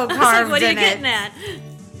logo I was like, carved what are you in getting it. at?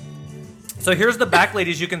 So here's the back,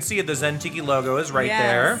 ladies. You can see the Zen Tiki logo is right Yes.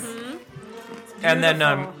 there. And then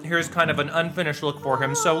Beautiful. here's kind of an unfinished look for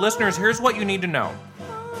him. So listeners, here's what you need to know.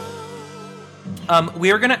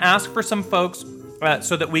 We are going to ask for some folks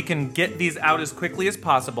so that we can get these out as quickly as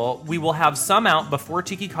possible. We will have some out before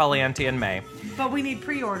Tiki Caliente in May. But we need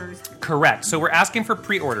pre-orders. Correct. So we're asking for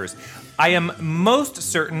pre-orders. I am most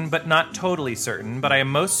certain, but not totally certain, but I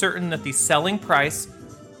am most certain that the selling price,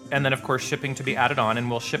 and then of course shipping to be added on, and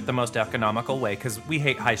we'll ship the most economical way, because we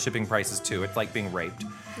hate high shipping prices too. It's like being raped.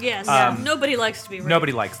 Yes. Nobody likes to be raped.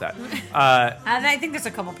 Nobody likes that. And I think there's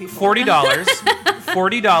a couple people. $40.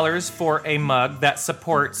 $40 for a mug that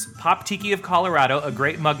supports Pop Tiki of Colorado, a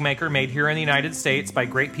great mug maker made here in the United States by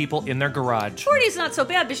great people in their garage. 40 is not so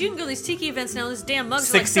bad, because you can go to these tiki events now. These damn mugs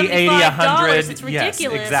 60, are like $75. 80, 100. It's ridiculous.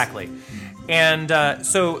 Yes, exactly. And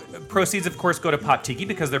so proceeds, of course, go to Pop Tiki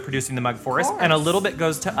because they're producing the mug for us. And a little bit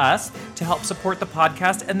goes to us to help support the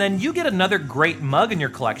podcast. And then you get another great mug in your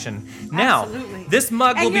collection. Now, Absolutely. this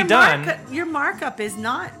mug And will be your done. Your markup is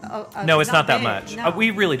not. No, it's not that big. much. No.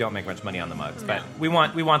 We really don't make much money on the mugs, but we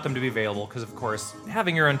want them to be available because, of course,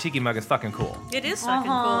 having your own tiki mug is fucking cool. It is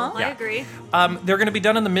fucking cool. Yeah. I agree. They're going to be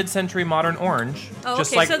done in the mid-century modern orange, Oh,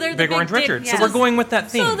 just okay, like so they're the Big big Orange dick- Richard. yeah. So we're going with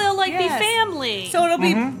that theme. So they'll like Yes. be family. So it'll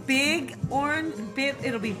be Mm-hmm. big orange.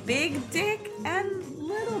 It'll be Big Dick and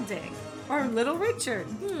Little Dick, or Little Richard.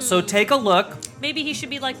 So take a look Maybe he should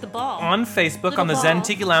be like the ball. on Facebook Little on the ball. Zen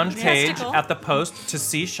Tiki Lounge page Testicle. at the post to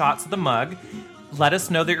see shots of the mug. Let us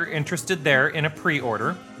know that you're interested there in a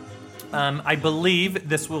pre-order. I believe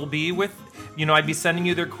this will be with, I'd be sending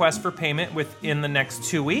you the request for payment within the next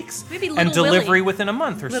 2 weeks. Maybe and Little delivery Willie. within a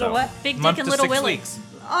month or Little so. what? Big Dick Month and to Little 6 Willie. weeks.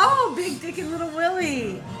 Oh, Big Dick and Little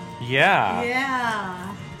Willie. Yeah.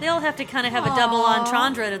 Yeah. They'll have to kind of have a double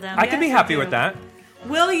entendre to them. I could be Yes, happy I with do. that.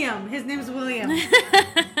 William. His name's William.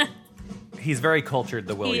 He's very cultured,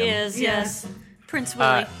 the William. He is, Yes. yes. Prince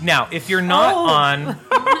Willie. Now, if you're not Oh. on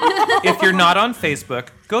Facebook,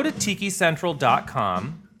 go to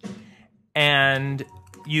tikicentral.com and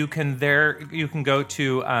you can go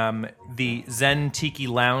to the Zen Tiki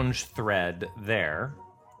Lounge thread there,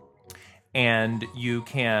 and you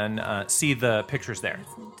can see the pictures there.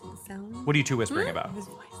 What are you two whispering about?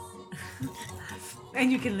 And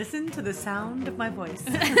you can listen to the sound of my voice.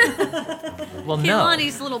 Well, no.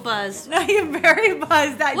 Kimani's little buzz. I am very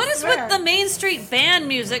buzzed. I What is swear. with the Main Street band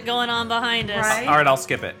music going on behind us? Right? All right, I'll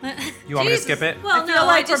skip it. You want me to Jesus. skip it? Well, I feel no,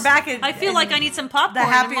 like I we're just, back in- I feel in like I need some popcorn. the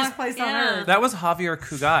happiest and more- place on yeah. earth. That was Javier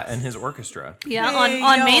Cugat and his orchestra Yeah, Hey,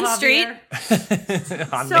 on yo, Main Javier. Street.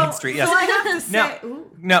 on So, Main Street. Yes. So I have to say. Now, Ooh.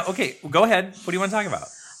 no, okay, go ahead. What do you want to talk about?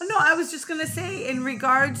 No, I was just gonna say in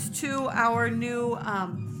regards to our new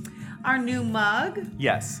mug.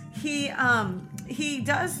 Yes. He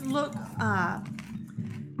does look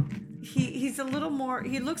he looks a little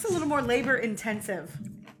more labor intensive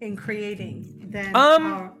in creating than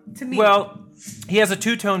to me. Well, he has a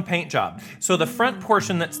two-tone paint job. So the front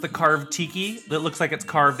portion that's the carved tiki, that looks like it's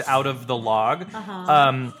carved out of the log,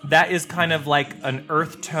 that is kind of like an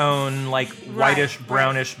earth tone, like whitish,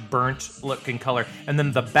 brownish, burnt-looking color. And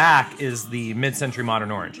then the back is the mid-century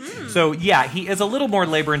modern orange. So yeah, he is a little more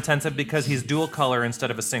labor-intensive because he's dual color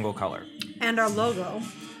instead of a single color. and our logo.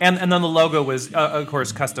 And then the logo was, of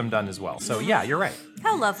course, custom done as well. So yeah, you're right.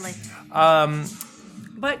 How lovely.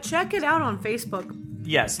 But check it out on Facebook.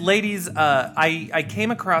 Yes, ladies, I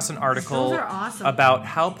came across an article Those are awesome. about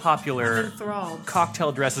how I'm popular enthralled.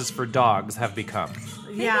 cocktail dresses for dogs have become.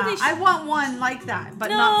 Yeah, they should- I want one like that, but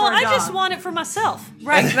No, not for a I dog. just want it for myself.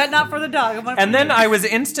 right, but not for the dog. I want it And for then me. I was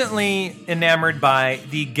instantly enamored by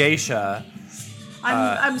the geisha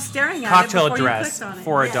I'm staring at cocktail it before dress you clicked on it.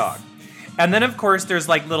 for Yes. a dog. And then of course there's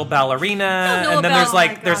like little ballerina, Don't know and then there's about-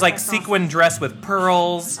 like Oh my there's God, like that's sequin dress with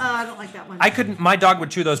pearls. I don't like that one. My dog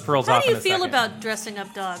would chew those pearls How off do you in a feel second. about dressing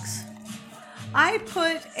up dogs? I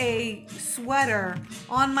put a sweater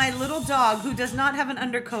on my little dog who does not have an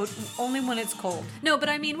undercoat only when it's cold. No, but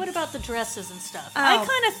I mean, what about the dresses and stuff? Oh. I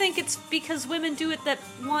kind of think it's because women do it that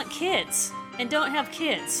want kids and don't have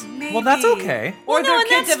kids. Maybe. Well, that's okay. Or Well, no, their and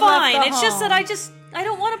kids that's have left fine. the It's just that home. I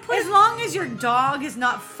don't want to put As long as your dog is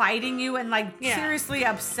not fighting you and like Yeah. seriously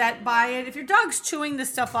upset by it, if your dog's chewing the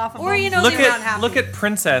stuff off of Or, them, you know, Look you're not happy. at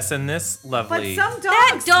Princess and this But lovely. some dogs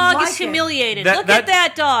that dog like is it. humiliated. That- Look that- at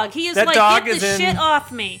that dog. He is that like, dog get the is in- shit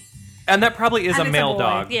off me. and that probably is And a it's a male boy.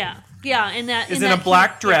 dog. Yeah, yeah. In that Is in in that a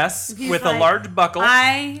black cute- dress He's with like, a large buckle.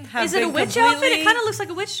 I have Is it a been witch outfit? It completely kind of looks like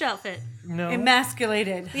a witch outfit. no.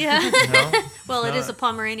 emasculated. Yeah. No. Well, it is a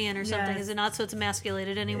Pomeranian or something, Yes. is it not? So it's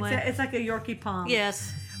emasculated anyway. It's like a Yorkie Pom.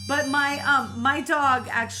 Yes. But my dog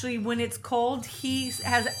actually, when it's cold, he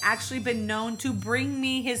has actually been known to bring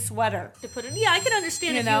me his sweater. To put it, yeah, I can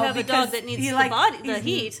understand if you know, have a because dog that needs he, the like, the he's-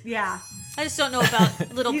 heat. Yeah. I just don't know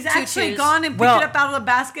about little He's tutus. actually gone and picked Well- it up out of the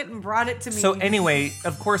basket and brought it to me. So anyway,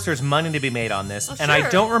 of course, there's money to be made on this, Oh, and I sure.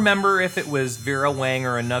 don't remember if it was Vera Wang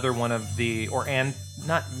or another one of the,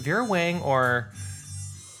 not Vera Wang, or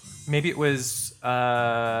maybe it was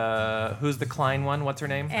who's the Klein one? What's her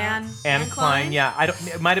name? Anne Klein. Klein? Yeah, I don't.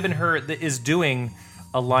 It might have been her that is doing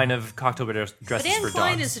a line of cocktail dresses But Anne for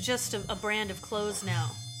Klein dogs. is just a brand of clothes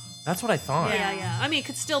now. That's what I thought. Yeah, yeah. I mean, it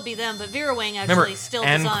could still be them, but Vera Wang actually Remember still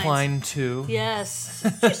Anne designs. Klein too. Yes.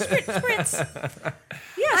 Spritz.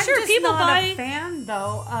 Yeah, I'm sure. just People not buy. a fan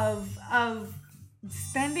though of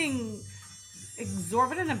spending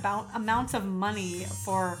exorbitant amounts of money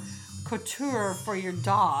for couture for your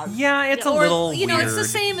dog. Yeah, it's a or, little you know, weird. it's the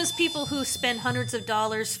same as people who spend hundreds of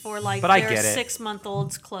dollars for like But I their get it.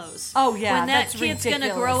 6-month-old's clothes. Oh, yeah, when that that's kid's gonna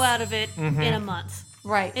ridiculous. grow out of it Mm-hmm. in a month.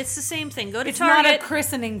 Right. It's the same thing. Go to It's not Target. a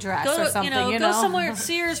christening dress Go, or something, you know. go somewhere at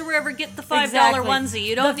Sears or wherever. Get the $5 Exactly. onesie.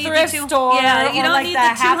 You don't the need thrift the store. Yeah, you or don't like need the the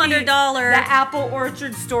Happy- $200. The Apple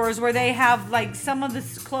Orchard stores where they have like some of the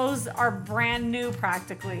clothes are brand new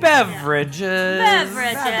practically. Beverages.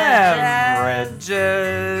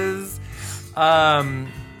 Beverages.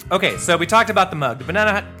 Okay, so we talked about the mug, the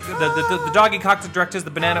banana, the doggy cocktail directors,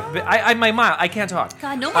 the banana. I can't talk.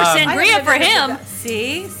 God, no more I sangria don't for know. him.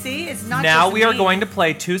 See, it's not. Now just we are me. going to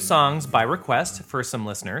play 2 songs by request for some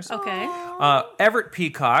listeners. Okay. Everett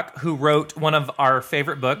Peacock, who wrote one of our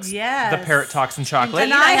favorite books, Yes. The Parrot Talks in Chocolate.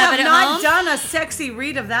 And You I don't have have it at not home? done a sexy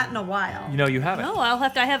read of that in a while. You know you haven't. No, I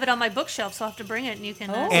have it on my bookshelf, so I'll have to bring it and you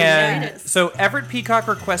can read And it. so Everett Peacock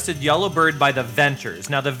requested Yellow Bird by the Ventures.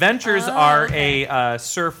 Now the Ventures are a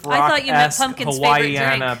surf I thought you meant rock-esque Pumpkin's favorite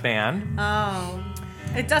Hawaiiana drink. band. Oh,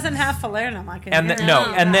 it doesn't have falernum. I can And hear th- it. no,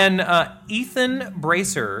 No. and then Ethan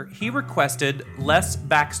Bracer, he requested Les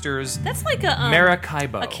Baxter's That's like a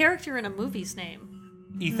Maracaibo. a character in a movie's name.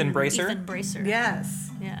 Ethan Bracer? Ethan Bracer. Yes.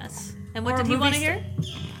 Yes. And what Or did a he want to movie hear?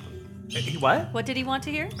 What? What did he want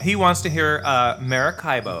to hear? He wants to hear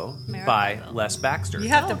Maracaibo by Maracaibo. Les Baxter. You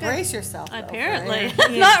have to okay. brace yourself. though, Apparently.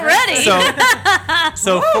 for it. Not ready.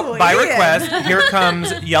 So Whoa, by Ian. request, here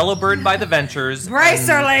comes Yellow Bird by the Ventures. Brace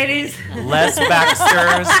her, ladies. Les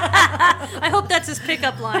Baxter's I hope that's his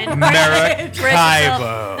pickup line.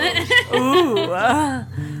 Maracaibo. Ooh.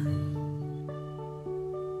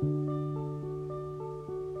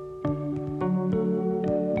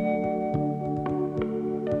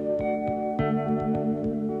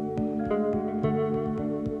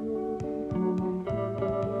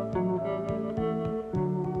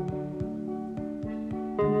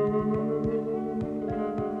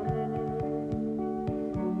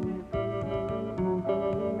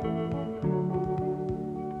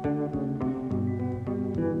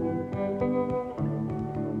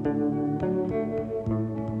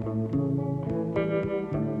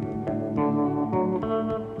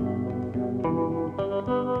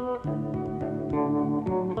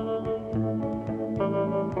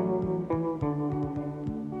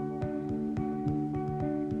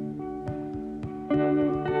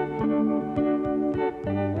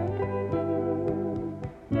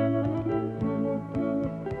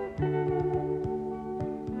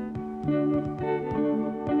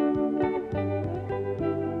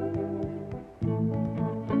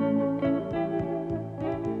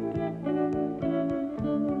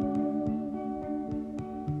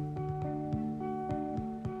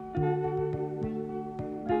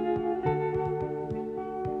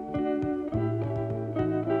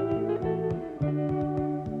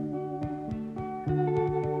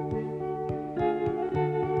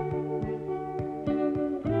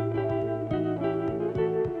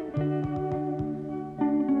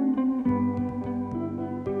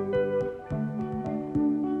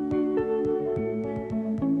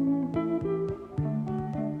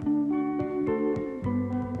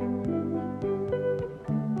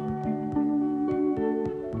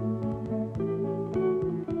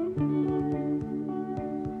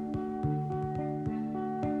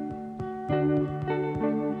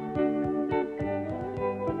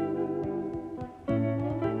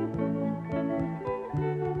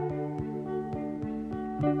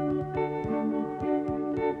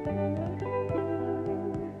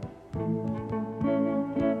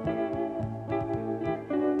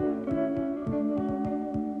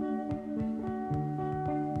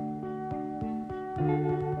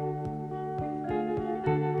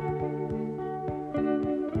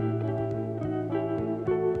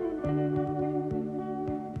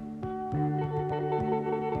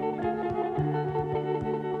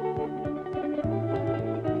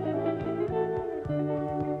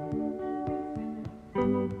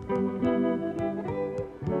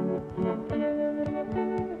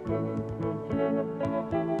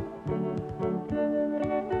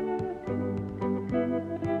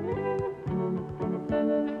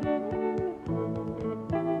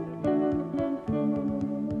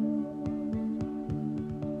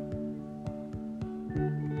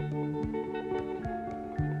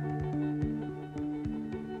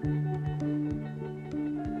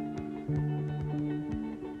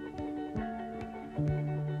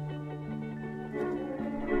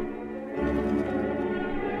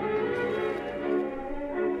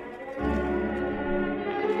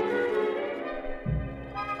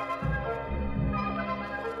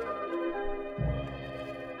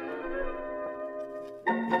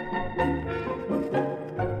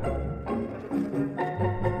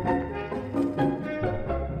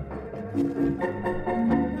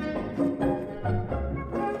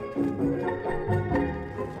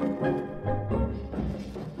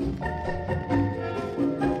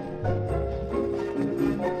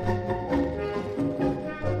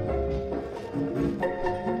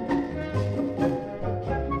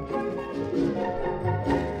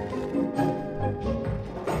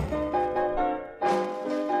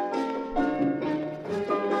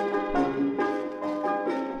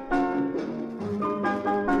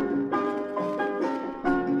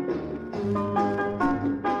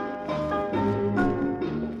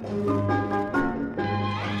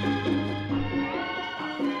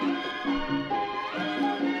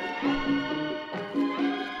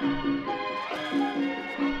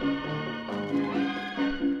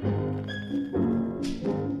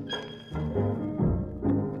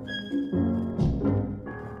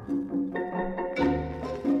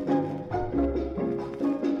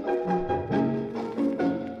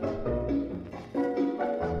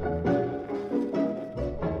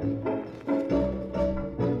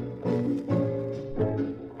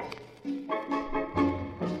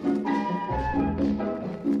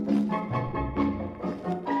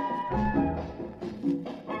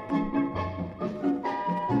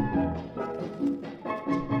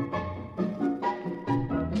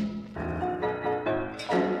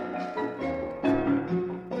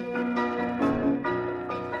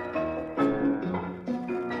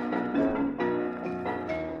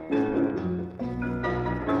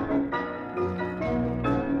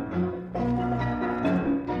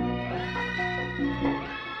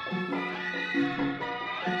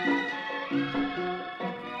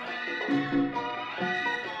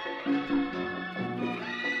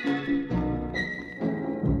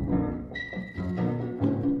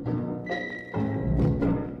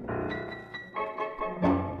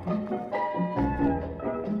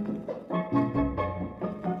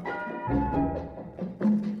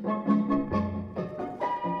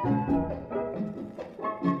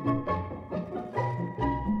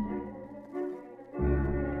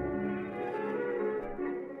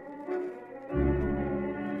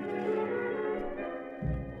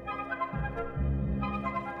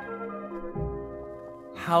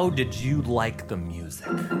 How did you like the music?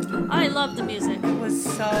 I love the music. It was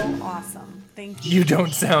so awesome. Thank you. You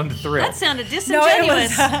don't sound thrilled. That sounded No,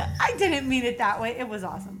 disingenuous. it was. I didn't mean it that way. It was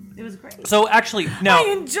awesome. It was great. So actually, now, I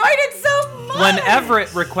enjoyed it so much. when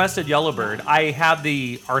Everett requested Yellowbird, I had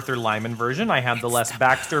the Arthur Lyman version. I had the Les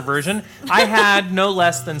Baxter version. I had no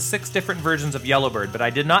less than 6 different versions of Yellowbird, but I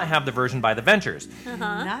did not have the version by the Ventures.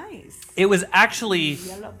 Nice. It was actually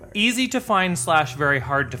Yellowbird. easy to find / very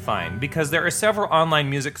hard to find because there are several online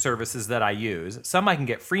music services that I use. Some I can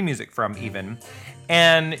get free music from even.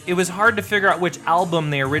 And it was hard to figure out which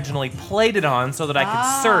album they originally played it on so that I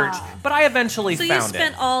could search. But I eventually So you found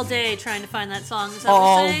spent it. all day trying to find that song. Is that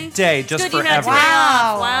All what you're saying? day, just Good you for had Everett. day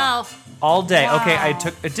off. Wow. Wow. All day. Okay, Wow.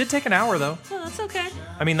 it did take an hour though. Oh, that's okay.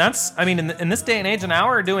 I mean, in this day and age, an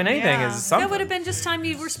hour doing anything Yeah. is something. That would have been just time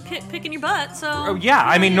you were picking your butt. So. Oh, yeah,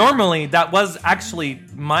 I mean, normally that was actually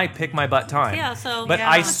my pick my butt time. Yeah. So. But Yeah.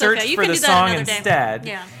 I That's searched okay. You for can the do that song another day. instead.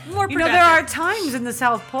 Yeah. More You know, productive. there are times in the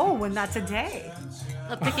South Pole when that's a day.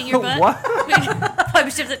 Picking your butt. What?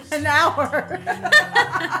 Probably should have- An hour.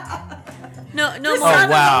 no Oh more.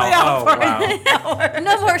 wow! Oh wow!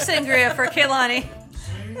 No more sangria for Kehlani.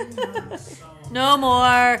 No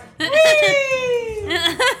more.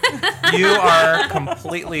 You are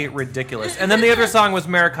completely ridiculous. And then the other song was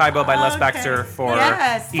Maracaibo by Les Okay. Baxter for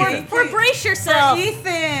Yes. Ethan. For brace yourself.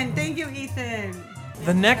 Ethan. Thank you, Ethan.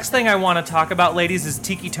 The next thing I want to talk about, ladies, is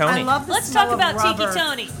Tiki Tony. I love the Let's smell talk of about rubber. Tiki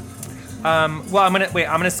Tony. Well, I'm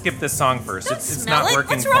gonna skip this song first. Don't It's smell not it. working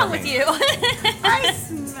What's for wrong me. with you?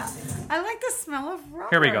 I like the smell of rubber.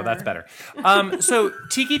 Here we go. That's better. So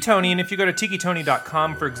Tiki Tony, and if you go to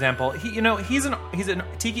tikitony.com, for example, he's a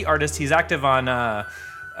tiki artist. He's active on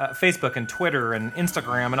Facebook and Twitter and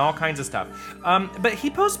Instagram and all kinds of stuff. But he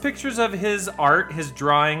posts pictures of his art, his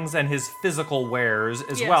drawings, and his physical wares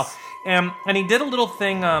as Yes. well. And he did a little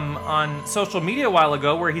thing on social media a while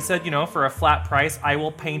ago where he said, for a flat price, I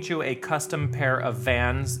will paint you a custom pair of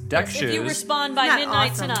Vans deck shoes. If you respond by Isn't that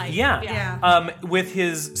midnight awesome? tonight. Yeah. Yeah. With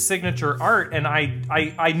his signature art, and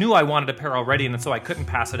I knew I wanted a pair already, and so I couldn't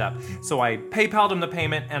pass it up. So I PayPal'd him the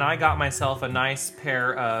payment, and I got myself a nice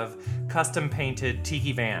pair of custom painted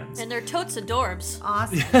Tiki Vans. And they're totes adorbs.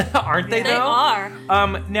 Awesome. Aren't they They though? are.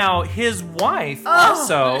 Now his wife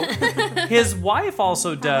Oh.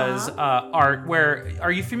 also does art. Where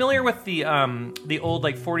are you familiar with the old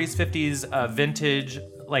like 40s 50s vintage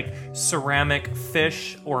like ceramic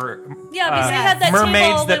fish or Yeah, because they had that mermaids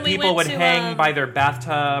table that when we people went would to, hang by their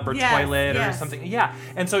bathtub or Yes, toilet or yes. something. Yeah,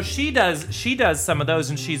 and so she does some of those,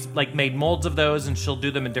 and she's like made molds of those, and she'll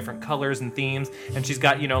do them in different colors and themes. And she's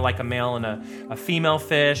got like a male and a female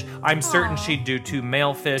fish. I'm certain she'd do 2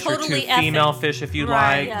 male fish or Totally 2 effing. female fish if you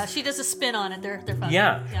Right. like. Yeah, she does a spin on it. They're fun.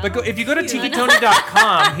 Yeah, but if you go to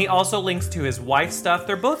tikitony.com, he also links to his wife's stuff.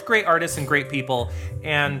 They're both great artists and great people,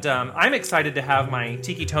 and I'm excited to have my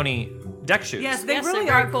Tiki Tony deck shoes. Yes, they Yes, really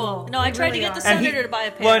they're very are cool. No, I They tried really to get are. the And senator to buy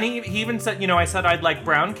a pair. Well, and he even said, I said I'd like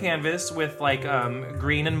brown canvas with like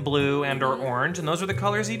green and blue and or orange, and those are the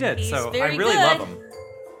colors he did. He's so I very really good. love them.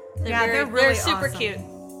 Yeah, they're they're really super awesome. cute.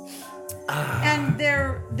 And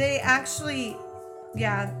they actually,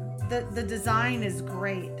 the design is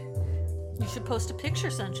great. You should post a picture,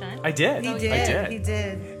 Sunshine. I did. He Oh, did. I did. He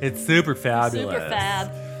did. It's super fabulous. Super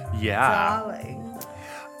fab. Yeah. Darling.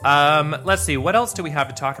 Let's see, what else do we have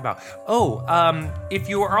to talk about? If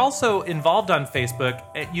you are also involved on Facebook,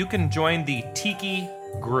 you can join the Tiki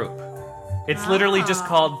group. It's literally just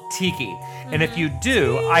called Tiki. And if you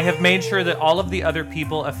do, I have made sure that all of the other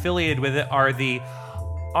people affiliated with it are the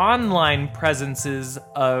online presences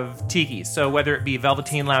of Tiki. So whether it be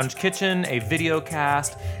Velveteen Lounge Kitchen, a video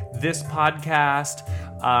cast, this podcast,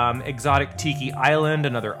 Exotic Tiki Island,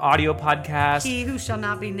 another audio podcast. He who shall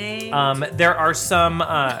not be named. There are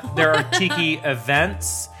there are Tiki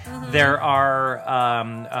events. There are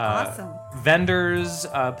Awesome. vendors,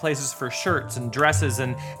 places for shirts and dresses,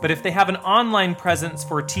 but if they have an online presence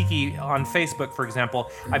for Tiki on Facebook, for example,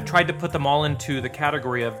 I've tried to put them all into the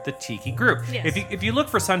category of the Tiki group. Yes. If you look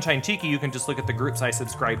for Sunshine Tiki, you can just look at the groups I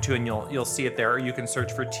subscribe to, and you'll see it there. Or you can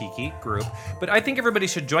search for Tiki group. But I think everybody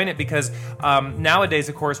should join it because nowadays,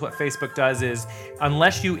 of course, what Facebook does is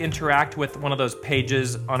unless you interact with one of those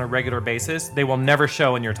pages on a regular basis, they will never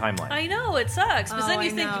show in your timeline. I know it sucks, because Oh, then I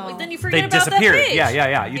you think, know. then you They forget about disappear. that page.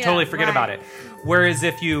 Yeah. You totally forget right. about it. Whereas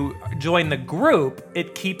if you join the group,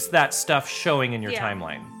 it keeps that stuff showing in your Yeah.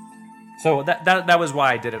 timeline. So that was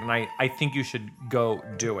why I did it, and I think you should go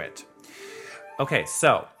do it. Okay,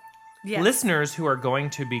 so Yes. listeners who are going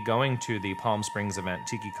to be going to the Palm Springs event,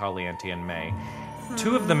 Tiki Caliente in May,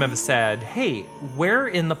 2 of them have said, hey, where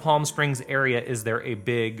in the Palm Springs area is there a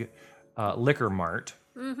big liquor mart,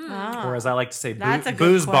 or as I like to say, That's a good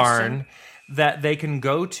booze question. barn, that they can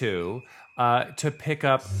go to pick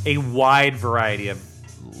up a wide variety of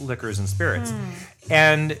liquors and spirits.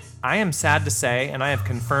 And I am sad to say, and I have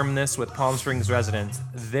confirmed this with Palm Springs residents,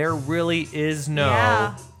 there really is no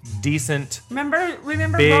Yeah. decent Remember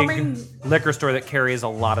big roaming. liquor store that carries a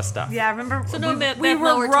lot of stuff. Yeah, remember. So no we Bevmo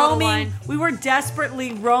were or Total roaming. Wine. We were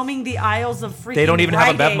desperately roaming the aisles of freaking. They don't even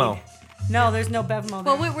have a Rite Aid. Bevmo. No, there's no Bevmo.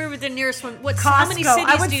 Well, there. where were the nearest one? How Costco. many cities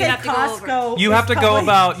I would do say you have to go over? Costco. You is have to go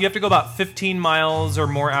probably- about 15 miles or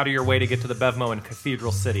more out of your way to get to the Bevmo in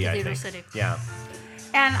Cathedral City, I Cathedral think. City. Yeah.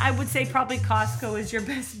 And I would say probably Costco is your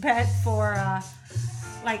best bet for,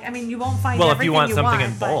 you won't find. Well, if everything you want something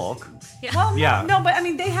in but- bulk. Yeah. Well, Yeah. no, but I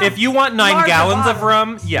mean they have. If you want 9 larger gallons of bottles.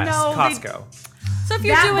 rum, yes, No, they- Costco. So if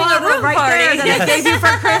you're that doing a bottle room right party, there that I gave you for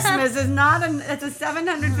Christmas is not it's a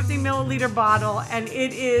 750 milliliter bottle, and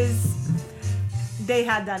it is. They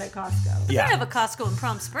had that at Costco. they Yeah. have a Costco in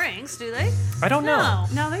Palm Springs, do they? I don't know.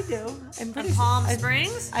 No, they do. I'm In pretty Palm sure.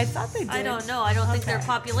 Springs? I thought they did. I don't know. I don't think their Okay.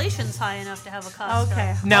 population's high enough to have a Costco.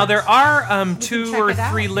 Okay. Now there are 2 check or it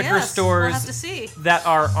out. 3 liquor Yes, stores we'll have to see. that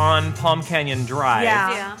are on Palm Canyon Drive.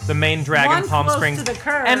 Yeah. Yeah. The main drag in One Palm close Springs. to the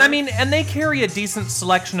curb. And I mean, and they carry a decent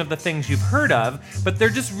selection of the things you've heard of, but there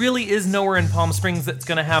just really is nowhere in Palm Springs that's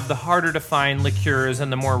going to have the harder to find liqueurs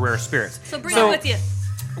and the more rare spirits. So bring it with you.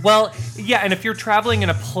 Well, yeah, and if you're traveling in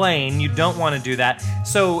a plane, you don't want to do that.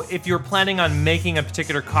 So if you're planning on making a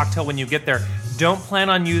particular cocktail when you get there, don't plan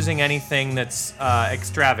on using anything that's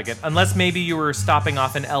extravagant, unless maybe you were stopping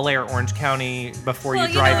off in LA or Orange County before Well,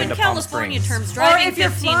 you drive in into Palm California Springs. terms, Or driving if you're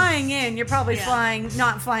 15 flying in, you're probably Yeah.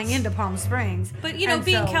 not flying into Palm Springs. But And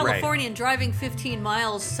being so- California and driving 15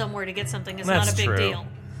 miles somewhere to get something is not That's a big true. deal.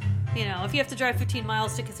 If you have to drive 15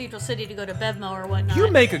 miles to Cathedral City to go to Bevmo or whatnot. You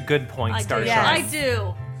make a good point, I do. Starshine. Yes. I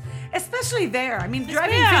do. Especially there. I mean,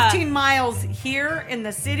 driving yeah. 15 miles here in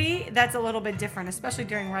the city, that's a little bit different, especially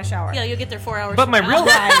during rush hour. Yeah, you'll get there 4 hours. But from my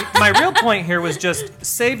now. real point here was just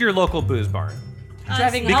save your local booze barn.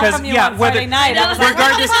 Driving Because, home from you yeah, on whether- Friday night. I was like,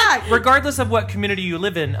 regardless, what the fuck? regardless of what community you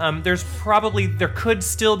live in, there could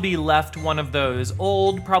still be left one of those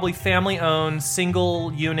old, probably family-owned,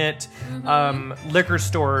 single-unit liquor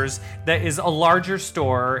stores that is a larger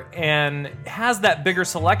store and has that bigger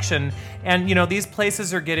selection. And these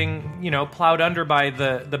places are getting plowed under by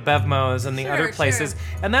the Bevmos and the Sure, other sure. places,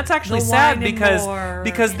 and that's actually The sad wine and because more.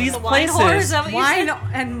 these The wine whore, is places. that what you Wine said?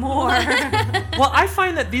 and more. Well, I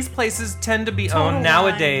find that these places tend to be Total owned Wine.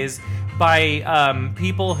 nowadays by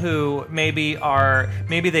people who maybe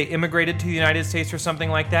they immigrated to the United States or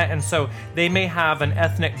something like that, and so they may have an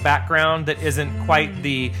ethnic background that isn't quite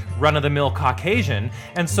the run-of-the-mill Caucasian,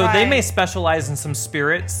 and so they Right. may specialize in some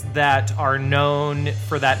spirits that are known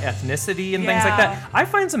for that ethnicity and things like Yeah. that. I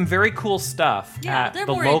find some very cool stuff Yeah, at they're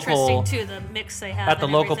the more local interesting too, the mix they have at the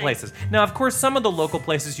and local everything. places. Now, of course, some of the local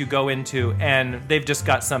places you go into and they've just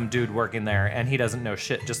got some dude working there and he doesn't know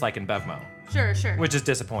shit, just like in Bevmo, Sure. which is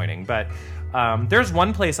disappointing. But there's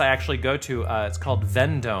one place I actually go to. It's called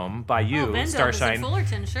Vendome by you, Vendome is in Starshine.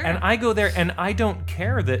 Fullerton, sure. And I go there and I don't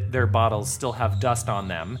care that their bottles still have dust on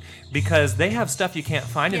them because they have stuff you can't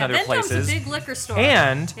find in other Vendome's places. a big liquor store.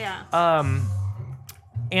 And yeah.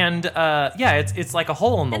 It's like a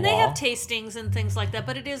hole in the And wall. they have tastings and things like that,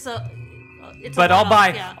 but it is it's But a I'll one-off,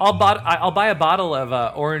 buy yeah. I'll buy a bottle of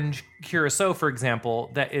orange curacao, for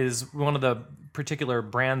example, that is one of the particular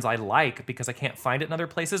brands I like because I can't find it in other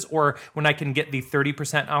places, or when I can get the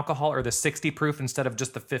 30% alcohol or the 60 proof instead of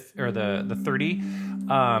just the 50 or the 30,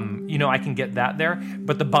 I can get that there.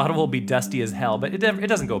 But the bottle will be dusty as hell, but it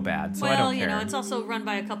doesn't go bad, so I Well, don't care. it's also run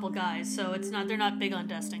by a couple guys, so they're not big on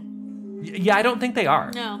dusting. Yeah, I don't think they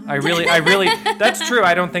are. No. I really, that's true.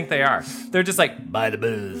 I don't think they are. They're just like, buy the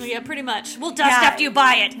booze. Yeah, pretty much. We'll dust Yeah. after you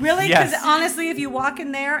buy it. Really? Because Yes. honestly, if you walk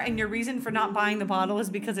in there and your reason for not buying the bottle is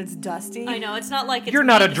because it's dusty. I know, it's not like it's You're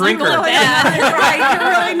not a it's going drinker. bad. Right, you're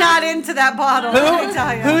really not into that bottle. Let me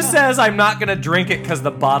tell you. Who says I'm not going to drink it because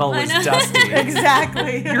the bottle I was know. dusty?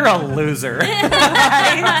 Exactly. You're a loser.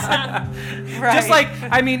 right. Right. Just like,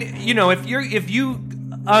 I mean, you know, if you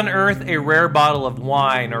unearth a rare bottle of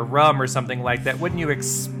wine or rum or something like that, wouldn't you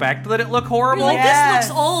expect that it look horrible? Like, Yes. this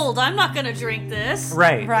looks old. I'm not going to drink this.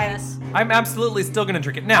 Right. Right. Yes. I'm absolutely still going to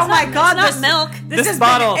drink it. Now, Oh my God! It's not this milk. This This has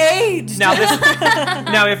bottle- been aged. now this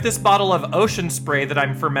now if this bottle of ocean spray that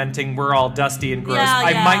I'm fermenting were all dusty and gross, Yeah,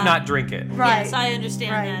 I yeah. might not drink it. Right. Yes, I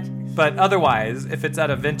understand Right. that. But otherwise, if it's at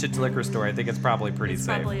a vintage liquor store, I think it's probably pretty It's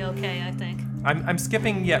safe. probably okay, I think. I'm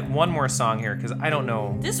skipping yet one more song here because I don't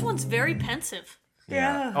know. This one's very pensive.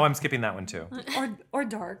 Yeah. Oh, I'm skipping that one too. Or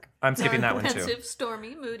dark. I'm skipping that one too. Pensive,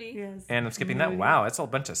 stormy, moody. Yes. And I'm skipping that. Wow, it's a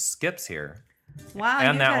bunch of skips here. Wow. And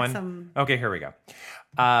you've that had one. Some... Okay, here we go.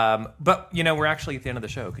 But you know, we're actually at the end of the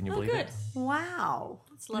show. Can you Oh, believe good. it? Wow.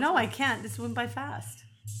 lovely. No, I can't. This went by fast.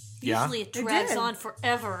 Yeah? Usually it It drags did. on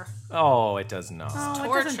forever. Oh, it does not. Oh, it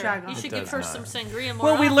Torture. doesn't drag on. You should It give does her not. some sangria more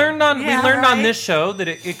Well, we often. learned on Yeah, on right? this show that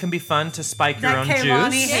it can be fun to spike your That own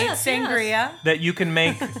Kaylani juice. hates Yes, sangria. That you can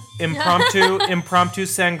make impromptu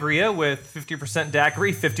sangria with 50%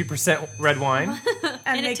 daiquiri, 50% red wine. And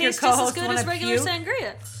And it make your tastes just as co-host good want as to regular puke.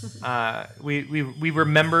 sangria. We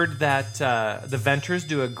remembered that the Ventures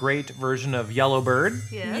do a great version of Yellow Bird.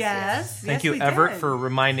 Yes. Yes. Thank yes, you, we Everett, did. for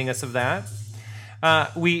reminding us of that.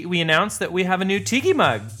 We announced that we have a new tiki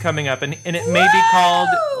mug coming up, and it may be called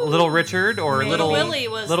Little Richard or Maybe. Little Willie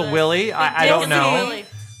was Little the Willie. big I don't Dick know. Willie.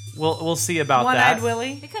 We'll see about One-eyed that.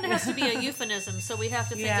 Willie. It kind of has to be a euphemism, so we have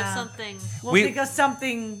to think Yeah. of something. We'll We- think of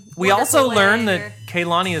something. We also Wonderful learned way, that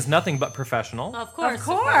Kaylani is nothing but professional. Of course, Of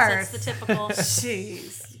course. That's the typical.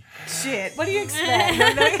 Jeez. Shit. What do you expect?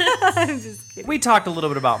 I'm just kidding. We talked a little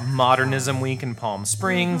bit about Modernism Week in Palm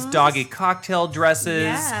Springs, doggy cocktail dresses,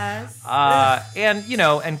 Yes.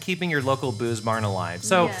 and and keeping your local booze barn alive.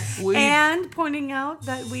 So Yes. we And pointing out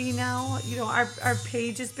that we now, our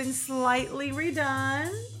page has been slightly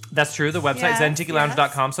redone. That's true. The website is Yes,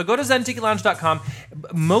 zentikilounge.com. So go to zentikilounge.com.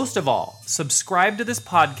 Most of all, subscribe to this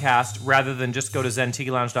podcast rather than just go to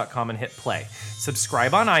zentikilounge.com and hit play.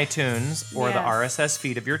 Subscribe on iTunes or the Yes. RSS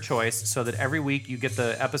feed of your choice so that every week you get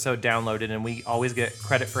the episode downloaded and we always get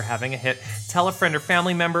credit for having a hit. Tell a friend or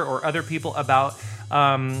family member or other people about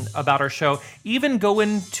our show. Even go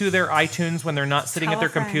into their iTunes when they're not sitting Tell at their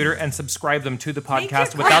a friend. computer and subscribe them to the Make your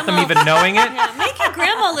podcast without them grandma- even knowing it. Yeah, make your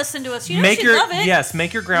grandma listen to us. You know Make she'd your love it. yes,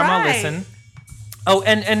 make your grandma Right. listen. Oh,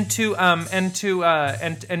 and to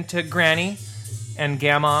Granny and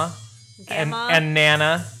Gamma, Gamma. and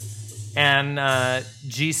Nana and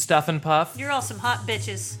G Stuff and Puff. You're all some hot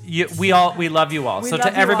bitches. We love you all. We So love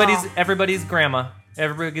to you all. everybody's grandma,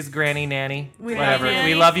 everybody's granny, nanny, We whatever. love you.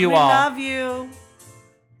 We love you We all. love you.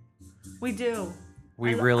 We do.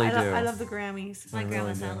 We I lo- really I do. lo- I love the Grammys. My really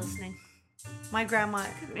grandma's do. not listening. My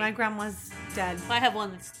grandma's dead. I have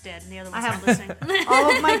one that's dead, and the other one's I not have- listening.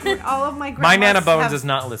 All of my grandmas My Nana Bones have- is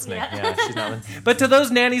not listening. Yeah. Yeah, she's not listening. But to those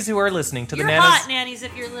nannies who are listening, to You're the nanas, hot, nannies,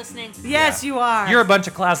 if you're listening. Yes, you are. you're a bunch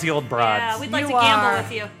of classy old broads. Yeah, we'd like You to gamble are.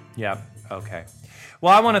 with you. Yeah. Okay.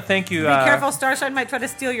 Well, I want to thank you Be careful, Starshine might try to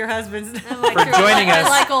steal your husband's. Like, For joining I us.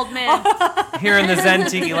 like old men. here in the Zen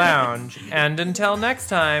Tiki Lounge. And until next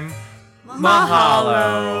time,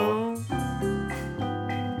 Mahalo.